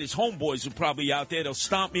outside. His homeboys are probably out there. They'll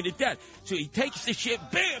stomp me to death. So he takes the shit,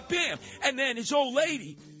 bam, bam. And then his old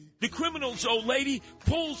lady, the criminal's old lady,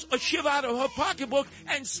 pulls a shiv out of her pocketbook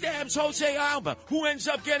and stabs Jose Alba, who ends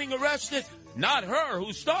up getting arrested. Not her,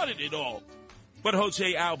 who started it all, but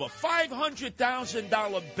Jose Alba.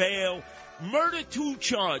 $500,000 bail, murder 2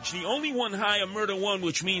 charge. The only one higher, murder 1,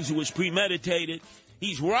 which means it was premeditated.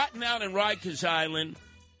 He's rotting out in Rikers Island.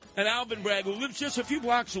 And Alvin Bragg, who lives just a few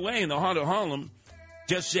blocks away in the heart of Harlem,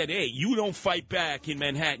 just said, hey, you don't fight back in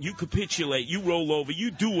Manhattan. You capitulate. You roll over.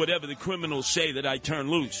 You do whatever the criminals say that I turn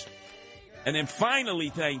loose. And then finally,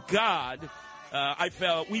 thank God, I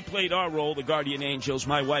felt we played our role, the guardian angels.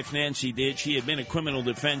 My wife, Nancy, did. She had been a criminal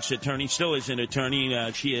defense attorney, still is an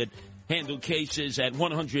attorney. She had handled cases at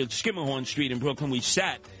 100 Skimmerhorn Street in Brooklyn. We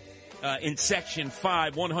sat in Section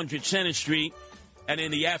 5, 100 Center Street. And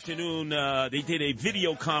in the afternoon, they did a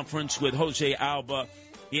video conference with Jose Alba.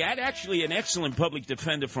 He had actually an excellent public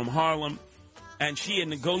defender from Harlem, and she had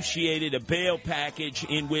negotiated a bail package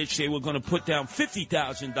in which they were going to put down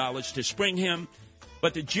 $50,000 to spring him.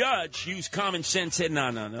 But the judge used common sense, said,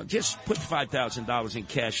 no, just put $5,000 in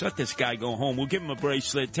cash. Let this guy go home. We'll give him a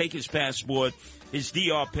bracelet, take his passport, his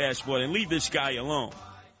DR passport, and leave this guy alone.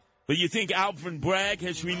 But you think Alvin Bragg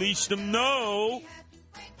has released him? No.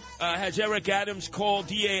 Has Eric Adams called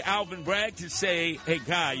DA Alvin Bragg to say, hey,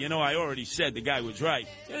 guy, I already said the guy was right.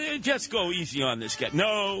 Just go easy on this guy.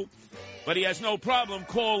 No, but he has no problem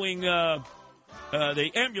calling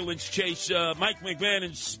the ambulance chase Mike McMahon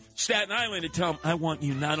in Staten Island to tell him, I want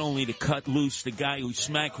you not only to cut loose the guy who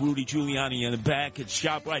smacked Rudy Giuliani in the back at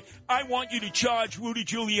ShopRite, I want you to charge Rudy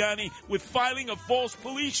Giuliani with filing a false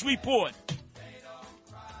police report.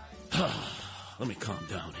 Let me calm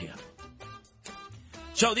down here.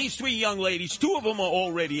 So these 3 young ladies, 2 of them are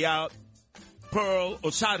already out, Pearl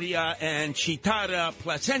Osaria and Chitara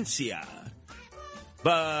Plasencia.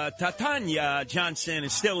 But Titania Johnson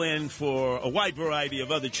is still in for a wide variety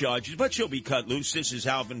of other charges, but she'll be cut loose. This is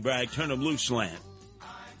Alvin Bragg, turn 'em loose land.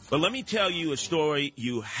 But let me tell you a story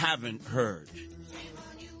you haven't heard.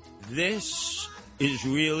 This is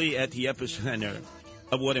really at the epicenter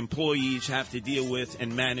of what employees have to deal with,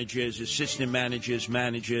 and managers, assistant managers,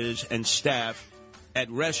 and staff at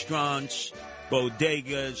restaurants,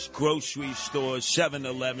 bodegas, grocery stores,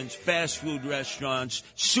 7-Elevens, fast food restaurants,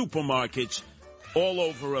 supermarkets, all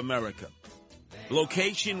over America.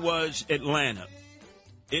 Location was Atlanta.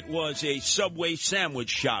 It was a Subway sandwich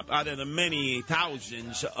shop out of the many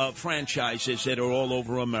thousands of franchises that are all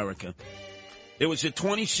over America. There was a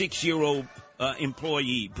 26-year-old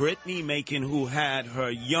employee, Brittany Macon, who had her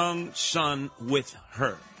young son with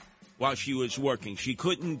her while she was working. She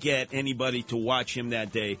couldn't get anybody to watch him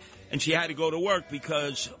that day, and she had to go to work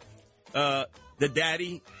because the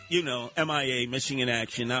daddy, MIA, missing in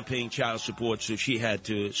action, not paying child support, so she had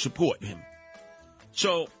to support him.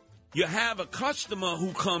 So you have a customer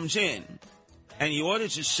who comes in, and he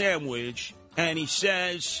orders a sandwich, and he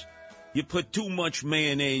says, you put too much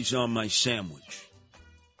mayonnaise on my sandwich.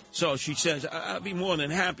 So she says, I'll be more than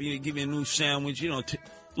happy to give you a new sandwich,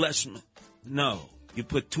 less. No. You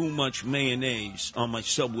put too much mayonnaise on my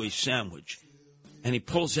Subway sandwich. And he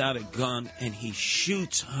pulls out a gun and he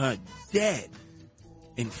shoots her dead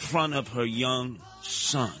in front of her young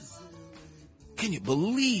son. Can you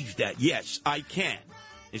believe that? Yes, I can.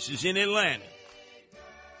 This is in Atlanta.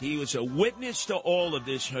 He was a witness to all of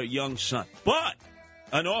this, her young son. But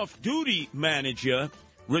an off-duty manager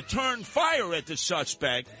returned fire at the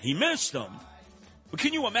suspect. He missed him. But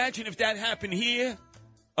can you imagine if that happened here?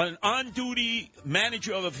 An on-duty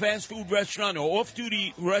manager of a fast food restaurant or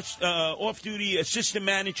off-duty assistant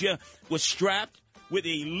manager was strapped with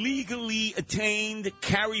a legally attained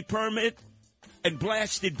carry permit and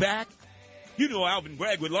blasted back. Alvin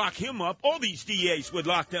Bragg would lock him up. All these DAs would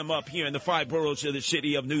lock them up here in the 5 boroughs of the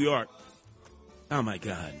city of New York. Oh, my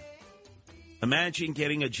God. Imagine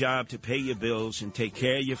getting a job to pay your bills and take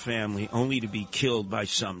care of your family only to be killed by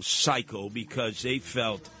some psycho because they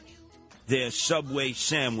felt their Subway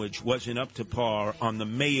sandwich wasn't up to par on the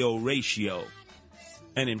mayo ratio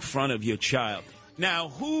and in front of your child. Now,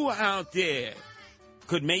 who out there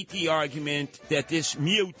could make the argument that this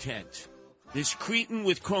mutant, this cretin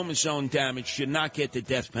with chromosome damage, should not get the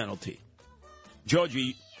death penalty?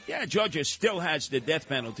 Georgia still has the death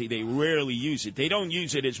penalty. They rarely use it. They don't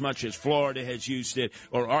use it as much as Florida has used it,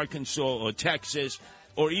 or Arkansas, or Texas,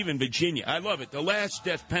 or even Virginia. I love it. The last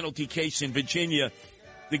death penalty case in Virginia,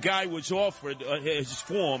 the guy was offered his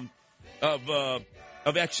form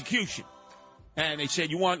of execution. And they said,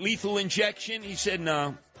 you want lethal injection? He said,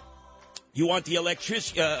 no. You want the electric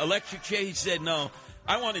chair? He said, no.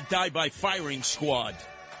 I want to die by firing squad.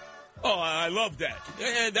 Oh, I love that.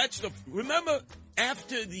 Remember,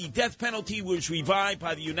 after the death penalty was revived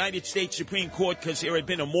by the United States Supreme Court because there had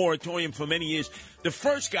been a moratorium for many years, the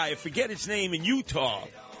first guy, I forget his name, in Utah,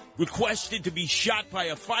 requested to be shot by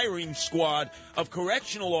a firing squad of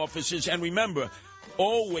correctional officers. And remember,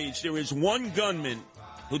 always there is one gunman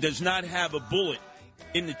who does not have a bullet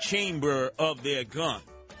in the chamber of their gun.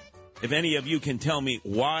 If any of you can tell me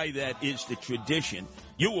why that is the tradition,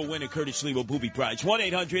 you will win a Curtis Lewa Booby Prize.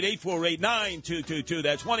 1-800-848-9222.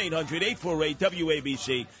 That's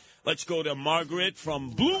 1-800-848-WABC. Let's go to Margaret from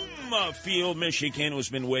Bloomfield, Michigan, who's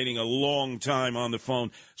been waiting a long time on the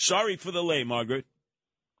phone. Sorry for the delay, Margaret.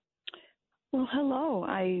 Well, hello.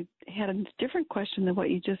 I had a different question than what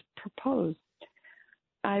you just proposed.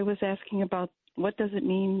 I was asking about what does it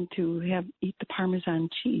mean to eat the Parmesan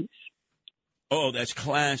cheese? Oh, that's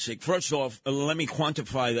classic. First off, let me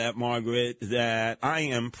quantify that, Margaret, that I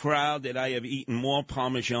am proud that I have eaten more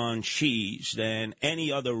Parmesan cheese than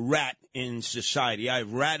any other rat in society.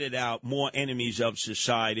 I've ratted out more enemies of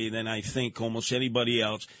society than I think almost anybody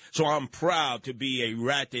else. So I'm proud to be a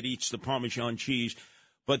rat that eats the Parmesan cheese.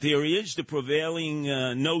 But there is the prevailing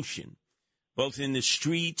notion, both in the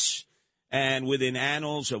streets and within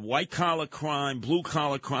annals of white-collar crime,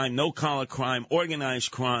 blue-collar crime, no-collar crime,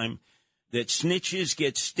 organized crime, that snitches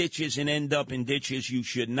get stitches and end up in ditches. You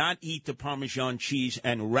should not eat the Parmesan cheese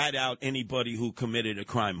and rat out anybody who committed a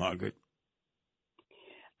crime, Margaret.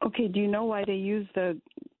 Okay, do you know why they use the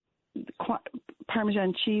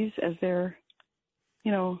Parmesan cheese as their,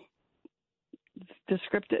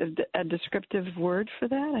 descriptive word for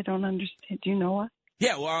that? I don't understand. Do you know what?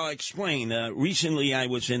 Yeah, well, I'll explain. Recently, I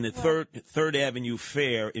was in the Third Avenue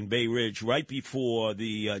Fair in Bay Ridge right before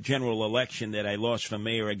the general election that I lost for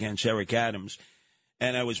mayor against Eric Adams.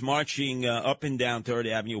 And I was marching up and down Third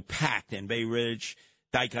Avenue, packed in Bay Ridge,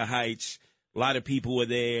 Dyker Heights. A lot of people were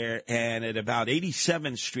there. And at about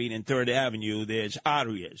 87th Street and Third Avenue, there's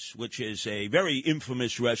Aria's, which is a very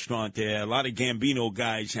infamous restaurant there. A lot of Gambino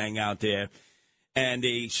guys hang out there. And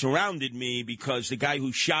they surrounded me because the guy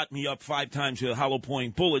who shot me up 5 times with hollow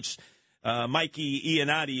point bullets, Mikey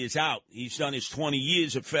Iannotti, is out. He's done his 20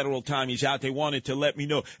 years of federal time. He's out. They wanted to let me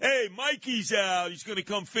know, hey, Mikey's out. He's going to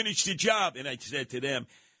come finish the job. And I said to them,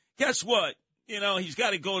 guess what? He's got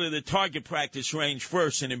to go to the target practice range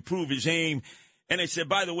first and improve his aim. And I said,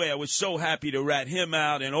 by the way, I was so happy to rat him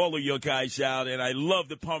out and all of your guys out, and I love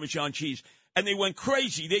the Parmesan cheese. And they went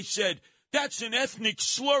crazy. They said, that's an ethnic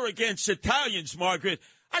slur against Italians, Margaret.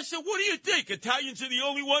 I said, what do you think? Italians are the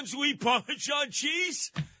only ones who eat Parmesan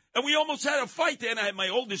cheese? And we almost had a fight there. And I had my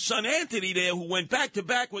oldest son, Anthony, there, who went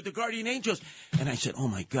back-to-back with the Guardian Angels. And I said, oh,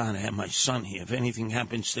 my God, I have my son here. If anything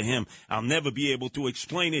happens to him, I'll never be able to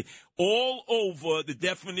explain it. All over the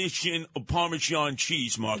definition of Parmesan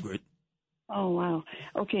cheese, Margaret. Oh, wow.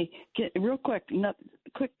 Okay, real quick,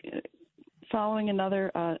 following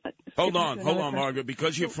another... Hold on, Margaret.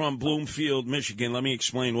 Because you're from Bloomfield, Michigan, let me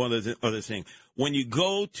explain one other thing. When you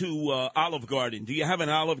go to Olive Garden, do you have an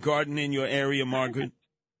Olive Garden in your area, Margaret?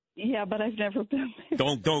 Yeah, but I've never been there.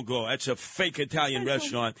 Don't go. That's a fake Italian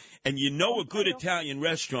restaurant. And a good Italian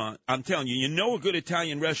restaurant, I'm telling you, a good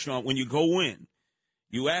Italian restaurant when you go in.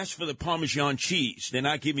 You ask for the Parmesan cheese. They're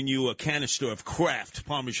not giving you a canister of Kraft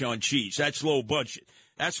Parmesan cheese. That's low budget.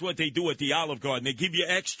 That's what they do at the Olive Garden. They give you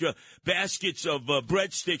extra baskets of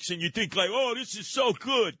breadsticks, and you think like, oh, this is so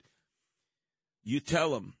good. You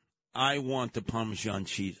tell them, I want the Parmesan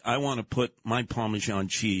cheese. I want to put my Parmesan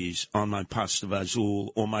cheese on my pasta vazul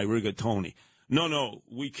or my rigatoni. No,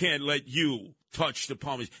 we can't let you touch the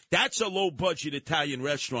Parmesan. That's a low-budget Italian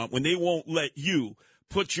restaurant when they won't let you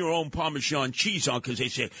put your own Parmesan cheese on because they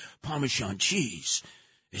say, Parmesan cheese,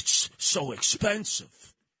 it's so expensive.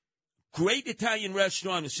 Great Italian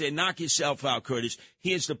restaurant and say, knock yourself out, Curtis.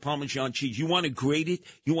 Here's the Parmesan cheese. You want to grate it?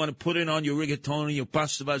 You want to put it on your rigatoni, your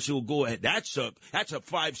pasta vazul? Go ahead. That's a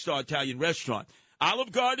 5-star Italian restaurant.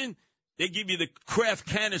 Olive Garden, they give you the Kraft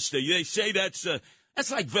canister. They say that's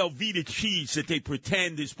like Velveeta cheese that they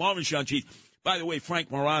pretend is Parmesan cheese. By the way,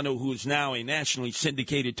 Frank Morano, who is now a nationally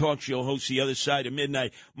syndicated talk show host, The Other Side of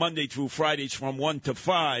Midnight, Monday through Fridays from 1 to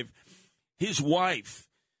 5, his wife,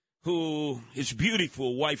 his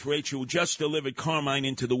beautiful wife, Rachel, who just delivered Carmine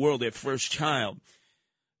into the world, their first child,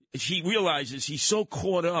 she realizes he's so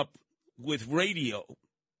caught up with radio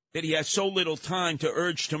that he has so little time to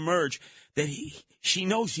urge to merge that she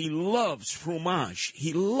knows he loves fromage.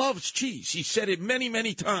 He loves cheese. He said it many,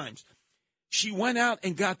 many times. She went out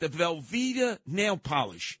and got the Velveeta nail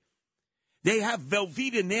polish. They have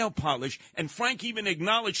Velveeta nail polish, and Frank even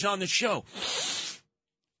acknowledged on the show,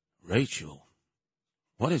 Rachel,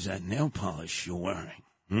 what is that nail polish you're wearing?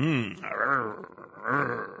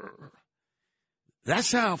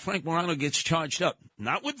 That's how Frank Morano gets charged up.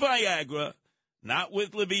 Not with Viagra, not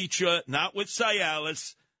with Levitra, not with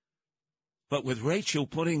Cialis, but with Rachel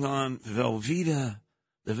putting on the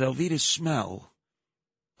Velveeta smell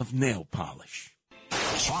of nail polish.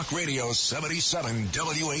 Talk Radio 77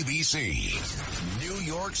 WABC. New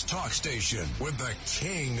York's talk station with the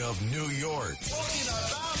king of New York.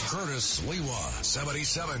 Curtis Lewa,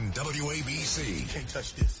 77 WABC. You can't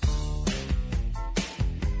touch this.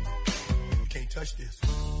 You can't touch this.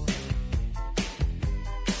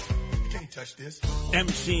 You can't touch this.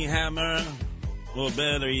 MC Hammer, or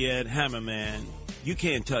better yet, Hammerman. You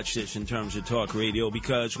can't touch this in terms of talk radio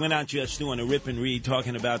because we're not just doing a rip and read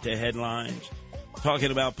talking about the headlines,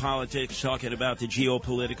 talking about politics, talking about the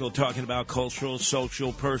geopolitical, talking about cultural,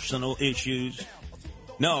 social, personal issues.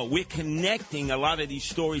 No, we're connecting a lot of these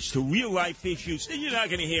stories to real-life issues that you're not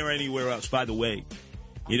going to hear anywhere else. By the way,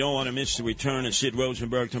 you don't want to miss the return of Sid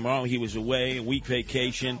Rosenberg tomorrow. He was away, a week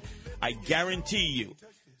vacation. I guarantee you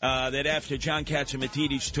that after John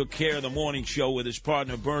Catsimatidis took care of the morning show with his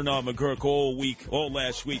partner Bernard McGurk all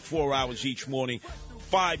last week, 4 hours each morning,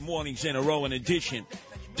 5 mornings in a row, in addition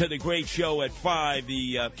to the great show at 5,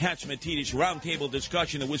 the Catsimatidis roundtable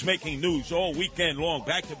discussion that was making news all weekend long,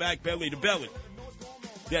 back-to-back, belly-to-belly,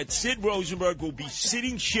 that Sid Rosenberg will be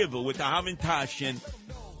sitting shiva with the Hamantashen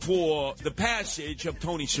for the passage of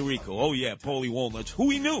Tony Sirico. Oh, yeah, Paulie Walnuts. Who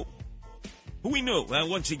he knew. And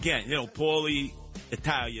once again, Paulie,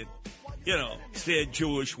 Italian, said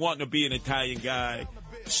Jewish, wanting to be an Italian guy,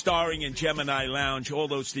 starring in Gemini Lounge, all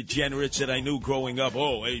those degenerates that I knew growing up.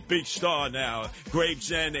 Oh, a big star now.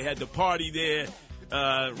 Gravesend, they had the party there,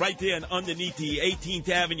 right there and underneath the 18th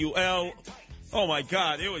Avenue L. Oh, my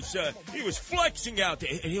God, he was flexing out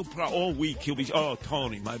there. And all week, he'll be,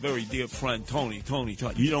 Tony, my very dear friend, Tony.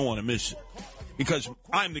 You don't want to miss it. Because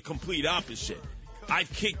I'm the complete opposite. I've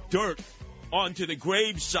kicked dirt onto the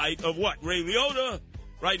grave site of what? Ray Liotta,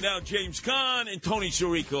 right now James Caan, and Tony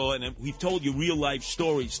Sirico. And we've told you real-life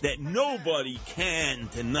stories that nobody can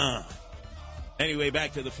deny. Anyway,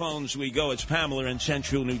 back to the phones we go. It's Pamela in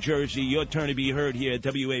Central New Jersey. Your turn to be heard here at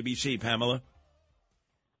WABC, Pamela.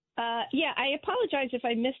 Yeah, I apologize if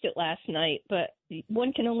I missed it last night, but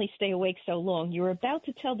one can only stay awake so long. You were about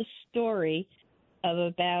to tell the story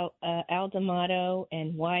about Al D'Amato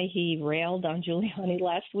and why he railed on Giuliani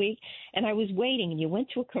last week, and I was waiting, and you went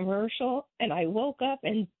to a commercial, and I woke up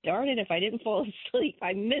and darn it, if I didn't fall asleep,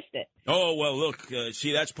 I missed it. Oh, well, look,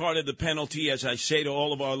 see, that's part of the penalty, as I say to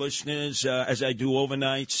all of our listeners, as I do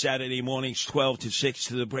overnight, Saturday mornings, 12 to 6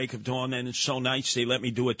 to the break of dawn, and it's so nice they let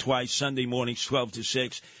me do it twice, Sunday mornings, 12 to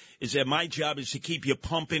 6, is that my job is to keep you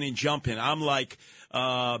pumping and jumping. I'm like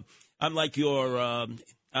your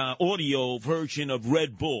audio version of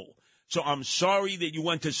Red Bull. So I'm sorry that you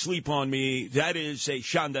went to sleep on me. That is a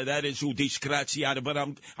shanda. That is u disgraziata. But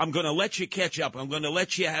I'm going to let you catch up. I'm going to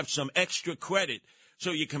let you have some extra credit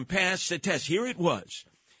so you can pass the test. Here it was.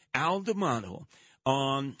 Al D'Amato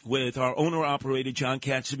on with our owner-operator John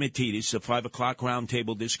Catsimatidis, a 5 o'clock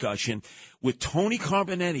roundtable discussion with Tony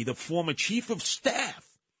Carbonetti, the former chief of staff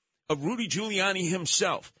of Rudy Giuliani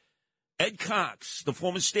himself, Ed Cox, the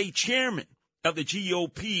former state chairman of the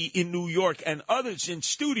GOP in New York, and others in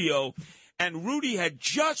studio. And Rudy had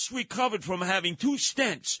just recovered from having 2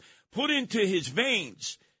 stents put into his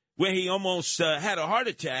veins where he almost had a heart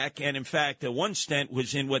attack. And, in fact, one stent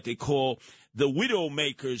was in what they call the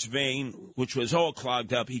Widowmaker's vein, which was all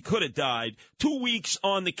clogged up. He could have died. 2 weeks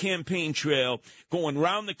on the campaign trail, going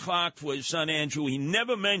round the clock for his son Andrew. He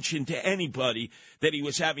never mentioned to anybody that he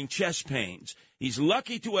was having chest pains. He's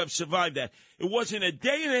lucky to have survived that. It wasn't a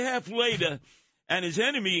day and a half later, and his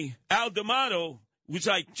enemy, Al D'Amato, was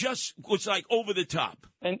like over the top.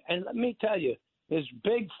 And let me tell you, this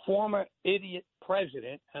big former idiot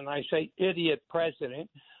president, and I say idiot president,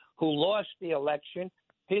 who lost the election,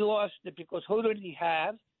 he lost it because who did he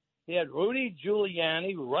have? He had Rudy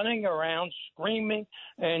Giuliani running around screaming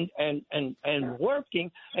and working,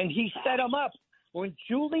 and he set him up. When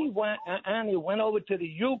Giuliani went over to the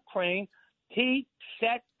Ukraine, he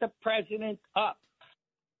set the president up.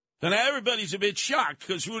 And everybody's a bit shocked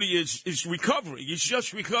because Rudy is recovering. He's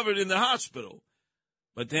just recovered in the hospital.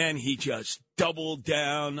 But then he just doubled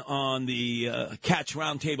down on the Catch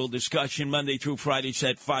Roundtable discussion Monday through Friday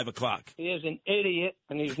at 5 o'clock. He is an idiot,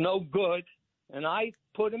 and he's no good. And I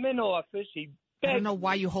put him in office. He begged. I don't know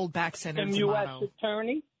why you hold back Senator I'm U.S.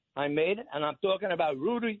 attorney. I made it, and I'm talking about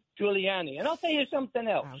Rudy Giuliani. And I'll tell you something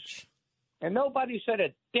else. Ouch. And nobody said a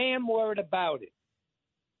damn word about it.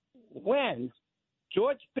 When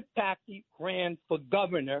George Pataki ran for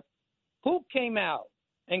governor, who came out?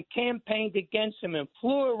 and campaigned against him and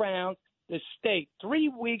flew around the state 3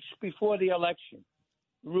 weeks before the election.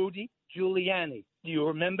 Rudy Giuliani. Do you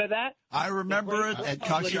remember that? I remember it, and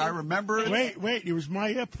Kasha, I remember it. Wait, it was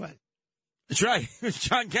my airplane. That's right. It was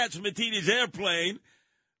John Catsimatidis' airplane.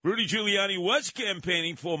 Rudy Giuliani was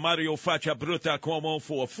campaigning for Mario Faccia Brutta Cuomo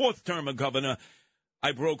for a fourth term of governor.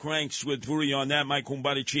 I broke ranks with Rudy on that, Mike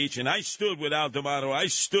Kumbadicic, and I stood with Al D'Amato. I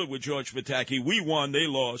stood with George Pataki. We won, they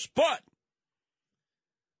lost. But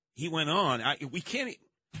he went on. We can't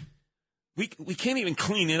even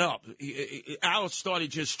clean it up. Al started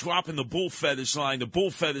just dropping the bull feathers line.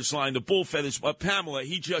 But Pamela,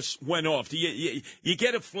 he just went off. Do you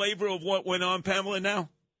get a flavor of what went on, Pamela, now?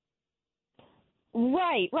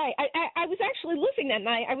 Right. I was actually listening that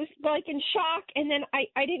night. I was like in shock, and then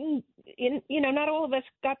I didn't, not all of us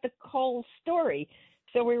got the whole story.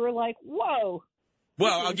 So we were like, whoa.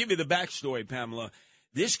 Well, I'll give you the backstory, Pamela.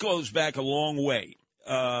 This goes back a long way.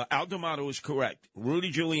 Al D'Amato is correct.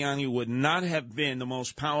 Rudy Giuliani would not have been the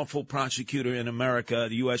most powerful prosecutor in America,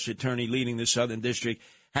 the U.S. attorney leading the Southern District,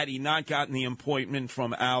 had he not gotten the appointment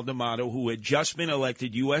from Al D'Amato, who had just been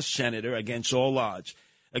elected U.S. Senator against all odds,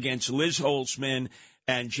 against Liz Holtzman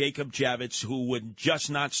and Jacob Javits, who would just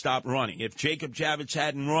not stop running. If Jacob Javits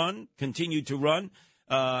hadn't continued to run,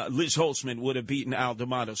 Liz Holtzman would have beaten Al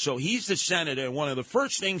D'Amato. So he's the senator, and one of the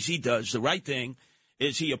first things he does, the right thing,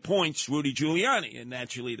 is he appoints Rudy Giuliani, and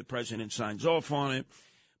naturally the president signs off on it.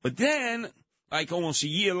 But then, like almost a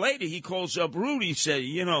year later, he calls up Rudy, said,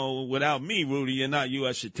 without me, Rudy, you're not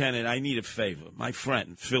U.S. Attorney. I need a favor. My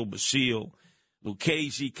friend, Phil Basile,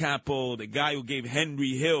 Lucchese Capo, the guy who gave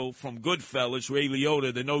Henry Hill from Goodfellas, Ray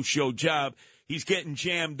Liotta, the no-show job, he's getting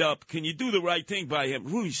jammed up. Can you do the right thing by him?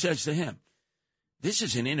 Rudy says to him, this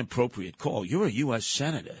is an inappropriate call. You're a U.S.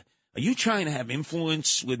 Senator. Are you trying to have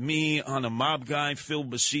influence with me on a mob guy, Phil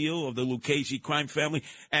Basile, of the Lucchese crime family?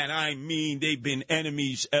 And I mean, they've been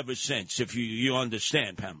enemies ever since, if you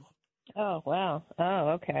understand, Pamela. Oh, wow.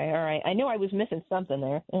 Oh, okay. All right. I knew I was missing something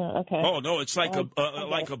there. Okay. Oh, no, it's like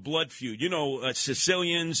like a blood feud.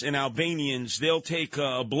 Sicilians and Albanians, they'll take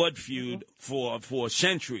a blood feud for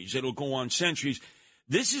centuries. It'll go on centuries.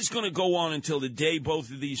 This is going to go on until the day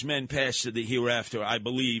both of these men pass to the hereafter, I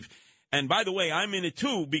believe. And by the way, I'm in it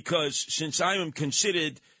too, because since I am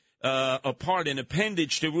considered an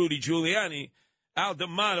appendage to Rudy Giuliani, Al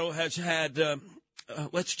D'Amato has had,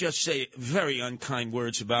 let's just say, very unkind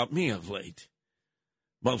words about me of late,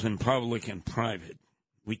 both in public and private.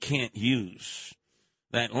 We can't use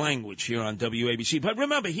that language here on WABC. But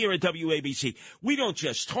remember, here at WABC, we don't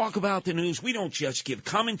just talk about the news. We don't just give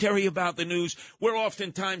commentary about the news. We're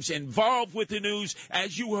oftentimes involved with the news,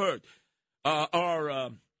 as you heard.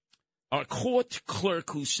 Our court clerk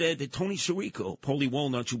who said that Tony Sirico, Paulie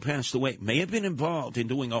Walnuts, who passed away, may have been involved in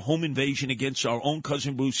doing a home invasion against our own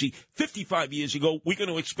cousin Brucey 55 years ago. We're going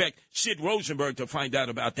to expect Sid Rosenberg to find out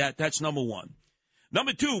about that. That's number one.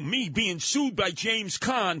 Number two, me being sued by James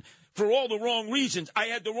Caan for all the wrong reasons. I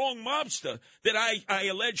had the wrong mobster that I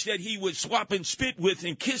alleged that he was swapping spit with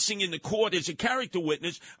and kissing in the court as a character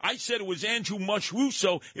witness. I said it was Andrew Mush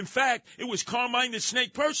Russo. In fact, it was Carmine the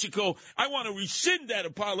Snake Persico. I want to rescind that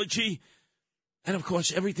apology. And, of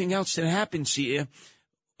course, everything else that happens here,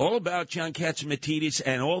 all about John Catsimatidis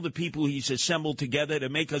and all the people he's assembled together to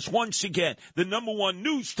make us once again the number one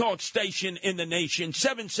news talk station in the nation,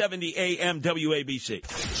 770 AM WABC.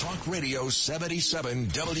 Talk Radio 77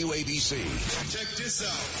 WABC. Check this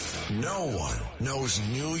out. No one knows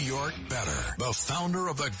New York better. The founder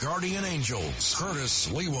of the Guardian Angels, Curtis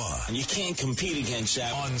Lewa. And you can't compete against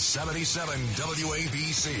that. On 77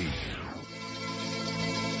 WABC.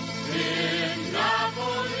 In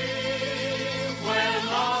Napoli, where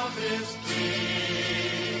love is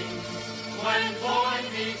king, when boy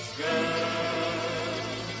meets girl,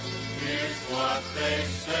 here's what they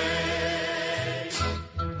say.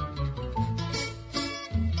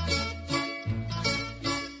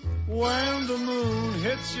 When the moon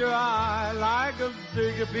hits your eye like a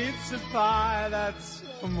big pizza pie, that's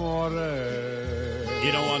amore.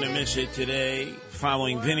 You don't want to miss it today.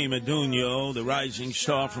 Following Vinny Medugno, the rising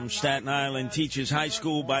star from Staten Island, teaches high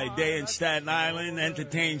school by day in Staten Island,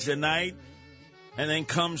 entertains the night, and then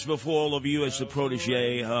comes before all of you as the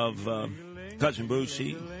protege of Cousin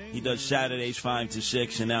Brucey. He does Saturdays 5 to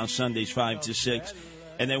 6 and now Sundays 5 to 6.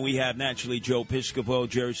 And then we have, naturally, Joe Piscopo,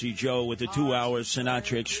 Jersey Joe, with the 2-hour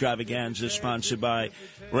Sinatra extravaganza sponsored by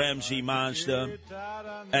Ramsey Mazda.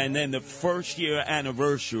 And then the first-year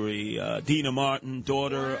anniversary, Dina Martin,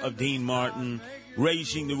 daughter of Dean Martin,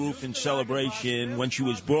 raising the roof in celebration when she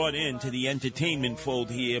was brought into the entertainment fold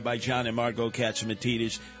here by John and Margot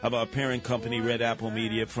Katsimatidis of our parent company, Red Apple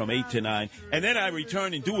Media, from 8 to 9. And then I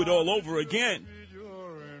return and do it all over again.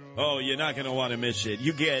 Oh, you're not going to want to miss it.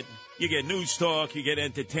 You get news talk, you get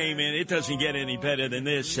entertainment. It doesn't get any better than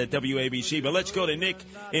this at WABC. But let's go to Nick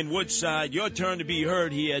in Woodside. Your turn to be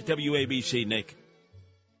heard here at WABC, Nick.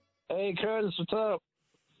 Hey, Curtis, what's up?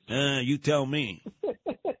 You tell me.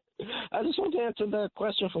 I just want to answer that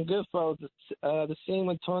question from Goodfellas. The scene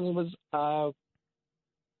when Tony was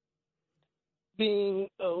being...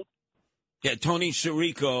 Yeah, Tony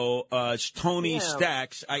Sirico, Tony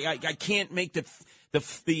Stacks. I can't make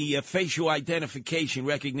the facial identification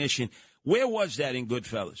recognition. Where was that in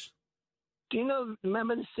Goodfellas? Do you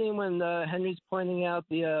remember the scene when Henry's pointing out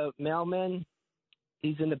the mailman?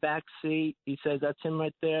 He's in the back seat. He says, that's him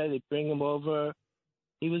right there. They bring him over.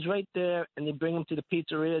 He was right there, and they bring him to the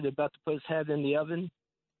pizzeria. They're about to put his head in the oven.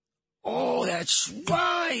 Oh, that's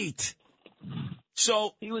right.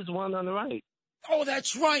 So he was one on the right. Oh,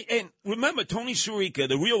 that's right. And remember, Tony Sirica,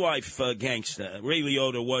 the real-life gangster. Ray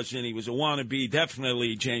Liotta wasn't. He was a wannabe.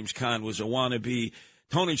 Definitely James Caan was a wannabe.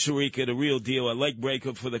 Tony Sirica, the real deal, a leg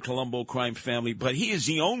breaker for the Colombo crime family. But he is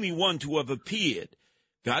the only one to have appeared.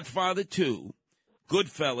 Godfather 2,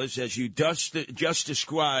 Goodfellas, as you just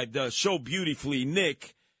described so beautifully,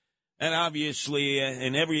 Nick. And obviously,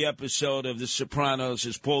 in every episode of The Sopranos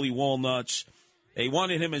is Paulie Walnuts. They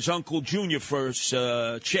wanted him as Uncle Junior first.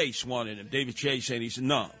 Chase wanted him, David Chase, and he said,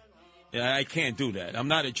 no, I can't do that. I'm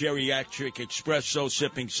not a geriatric,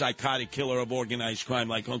 espresso-sipping, psychotic killer of organized crime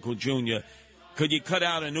like Uncle Junior. Could you cut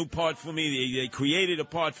out a new part for me? They created a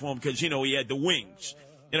part for him because, he had the wings.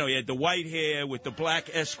 He had the white hair with the black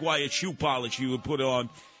Esquire shoe polish he would put on.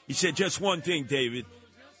 He said, just one thing, David.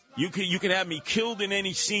 You can have me killed in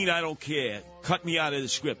any scene, I don't care. Cut me out of the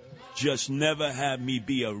script. Just never have me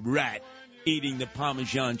be a rat eating the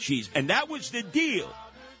Parmesan cheese. And that was the deal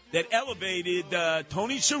that elevated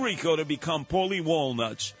Tony Sirico to become Paulie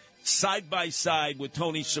Walnuts, side by side with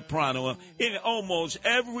Tony Soprano in almost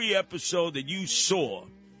every episode that you saw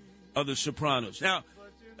of The Sopranos. Now,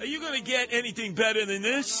 are you going to get anything better than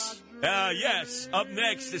this? Yes. Up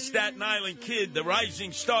next, the Staten Island Kid, the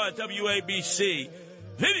rising star at WABC,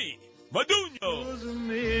 Vinny Madugno.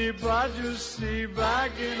 Me, but you see,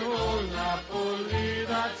 back in old Napoli,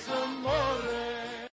 that's amore.